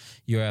knowledge,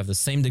 you have the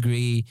same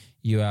degree,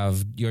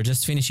 you're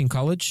just finishing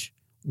college.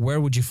 Where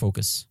would you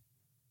focus?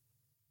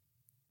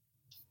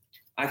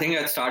 I think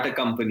I'd start a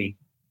company.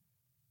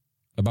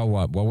 About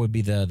what? What would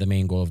be the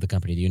main goal of the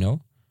company? Do you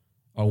know?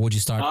 Or would you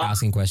start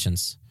asking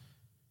questions?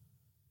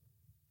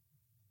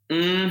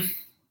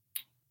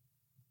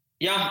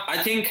 Yeah,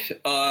 I think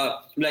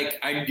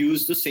I'd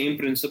use the same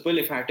principle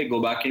if I had to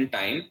go back in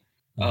time.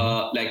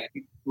 It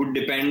would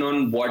depend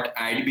on what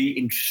I'd be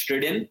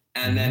interested in.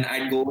 And then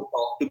I'd go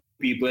talk to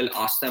people,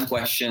 ask them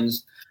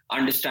questions,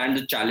 understand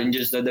the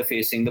challenges that they're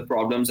facing, the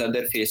problems that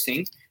they're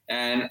facing.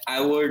 And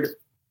I would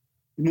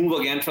move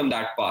again from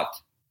that path,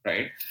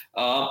 right?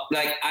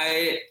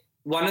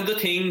 One of the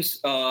things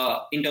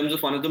in terms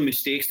of one of the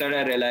mistakes that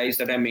I realized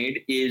that I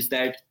made is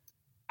that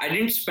I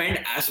didn't spend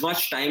as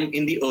much time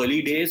in the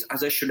early days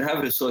as I should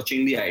have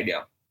researching the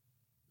idea,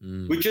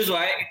 which is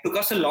why it took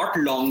us a lot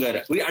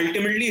longer. We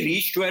ultimately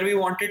reached where we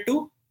wanted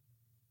to,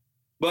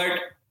 but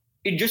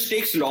it just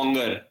takes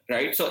longer,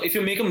 right? So if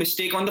you make a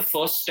mistake on the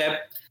first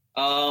step,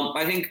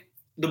 I think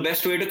the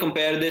best way to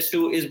compare this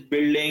to is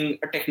building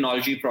a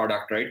technology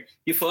product, right?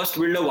 You first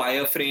build a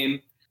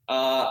wireframe,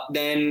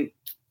 then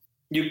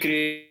you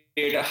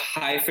create a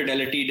high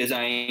fidelity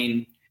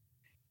design,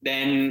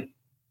 then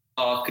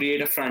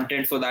create a front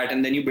end for that,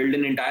 and then you build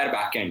an entire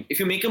back end. If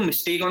you make a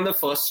mistake on the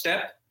first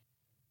step,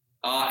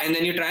 and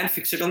then you try and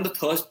fix it on the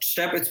third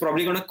step, it's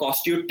probably going to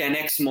cost you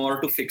 10x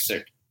more to fix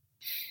it.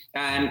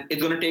 And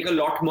it's going to take a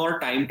lot more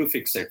time to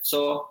fix it.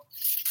 So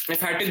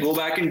if I had to go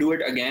back and do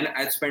it again,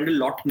 I'd spend a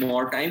lot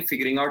more time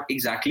figuring out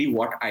exactly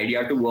what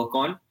idea to work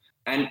on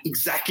and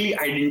exactly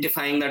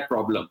identifying that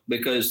problem.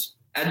 Because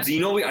at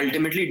Zeno, we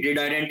ultimately did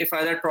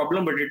identify that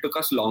problem, but it took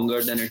us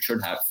longer than it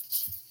should have.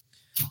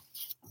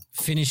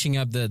 Finishing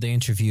up the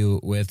interview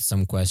with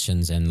some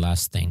questions and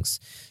last things.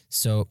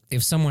 So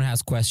if someone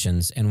has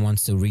questions and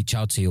wants to reach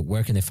out to you,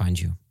 where can they find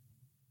you?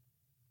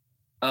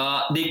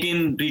 They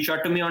can reach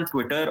out to me on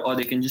Twitter or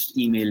they can just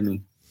email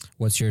me.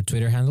 What's your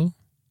Twitter handle?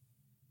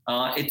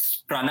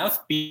 It's Pranav,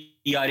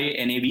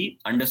 PRANAV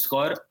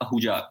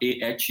 _Ahuja,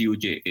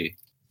 AHUJA.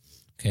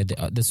 Okay,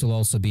 this will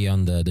also be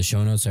on the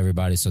show notes,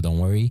 everybody, so don't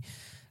worry.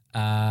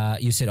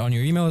 You said on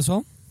your email as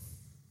well?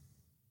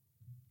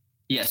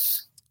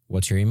 Yes.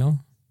 What's your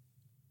email?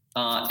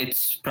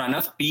 It's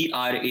Pranav,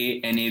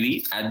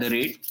 PRANAV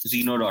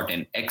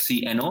 @Zeno.in,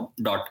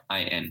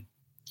 XENO.in.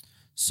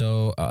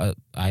 So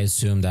I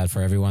assume that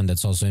for everyone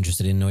that's also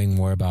interested in knowing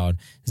more about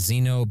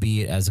Zeno,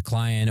 be it as a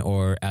client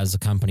or as a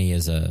company,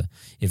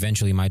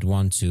 eventually might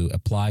want to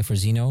apply for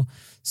Zeno.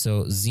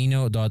 So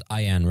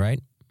Zeno.in,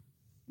 right?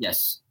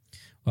 Yes.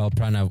 Well,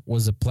 Pranav,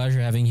 was a pleasure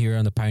having you here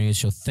on the Pioneers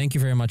Show. Thank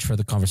you very much for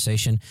the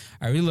conversation.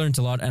 I really learned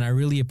a lot, and I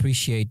really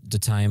appreciate the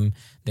time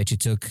that you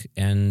took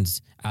and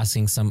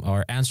answering some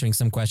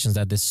questions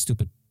that this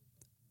stupid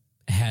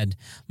head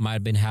might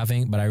have been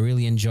having, but I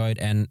really enjoyed,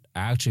 and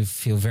I actually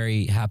feel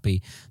very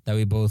happy that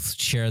we both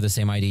share the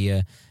same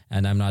idea,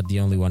 and I'm not the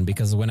only one.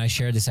 Because when I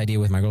shared this idea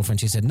with my girlfriend,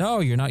 she said, "No,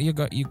 you're not. You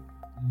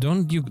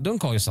don't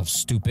call yourself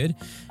stupid."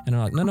 And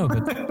I'm like, "No,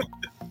 but."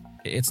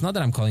 It's not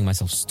that I'm calling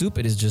myself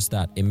stupid. It's just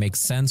that it makes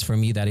sense for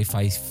me that if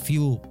I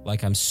feel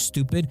like I'm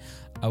stupid,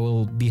 I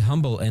will be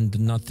humble and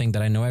not think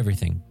that I know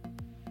everything.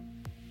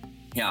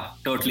 Yeah,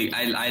 totally.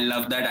 I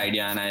love that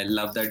idea and I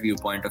love that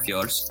viewpoint of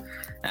yours.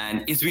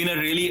 And it's been a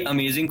really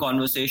amazing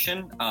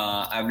conversation.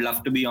 I've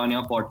loved to be on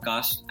your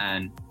podcast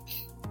and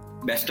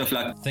best of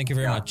luck. Thank you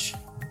very much.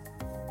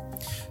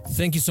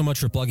 Thank you so much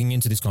for plugging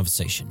into this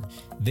conversation.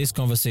 This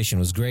conversation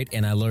was great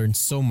and I learned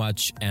so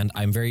much, and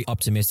I'm very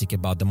optimistic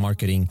about the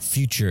marketing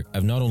future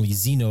of not only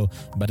Zeno,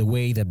 but the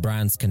way that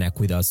brands connect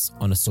with us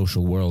on a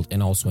social world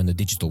and also in the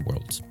digital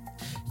world.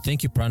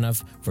 Thank you,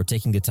 Pranav, for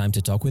taking the time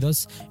to talk with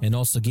us and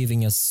also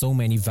giving us so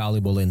many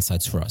valuable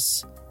insights for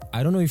us.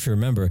 I don't know if you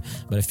remember,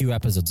 but a few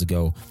episodes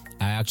ago,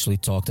 I actually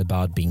talked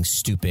about being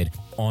stupid,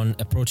 on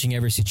approaching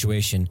every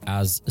situation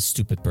as a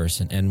stupid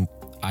person, and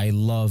I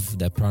love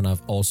that Pranav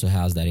also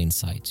has that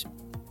insight.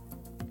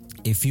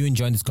 If you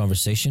enjoyed this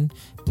conversation,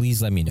 please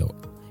let me know.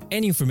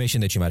 Any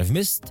information that you might have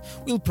missed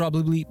will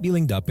probably be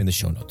linked up in the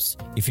show notes.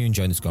 If you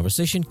enjoyed this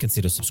conversation,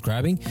 consider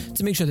subscribing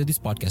to make sure that this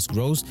podcast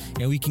grows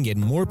and we can get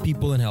more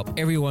people and help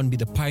everyone be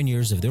the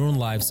pioneers of their own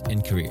lives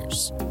and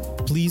careers.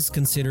 Please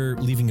consider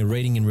leaving a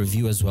rating and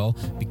review as well,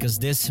 because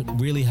this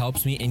really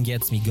helps me and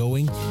gets me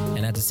going,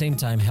 and at the same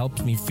time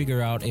helps me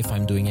figure out if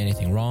I'm doing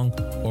anything wrong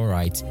or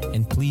right.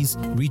 And please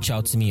reach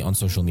out to me on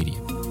social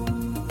media.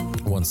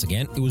 Once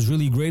again, it was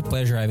really a great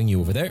pleasure having you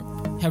over there.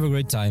 Have a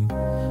great time.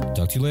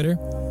 Talk to you later.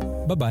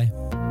 Bye-bye.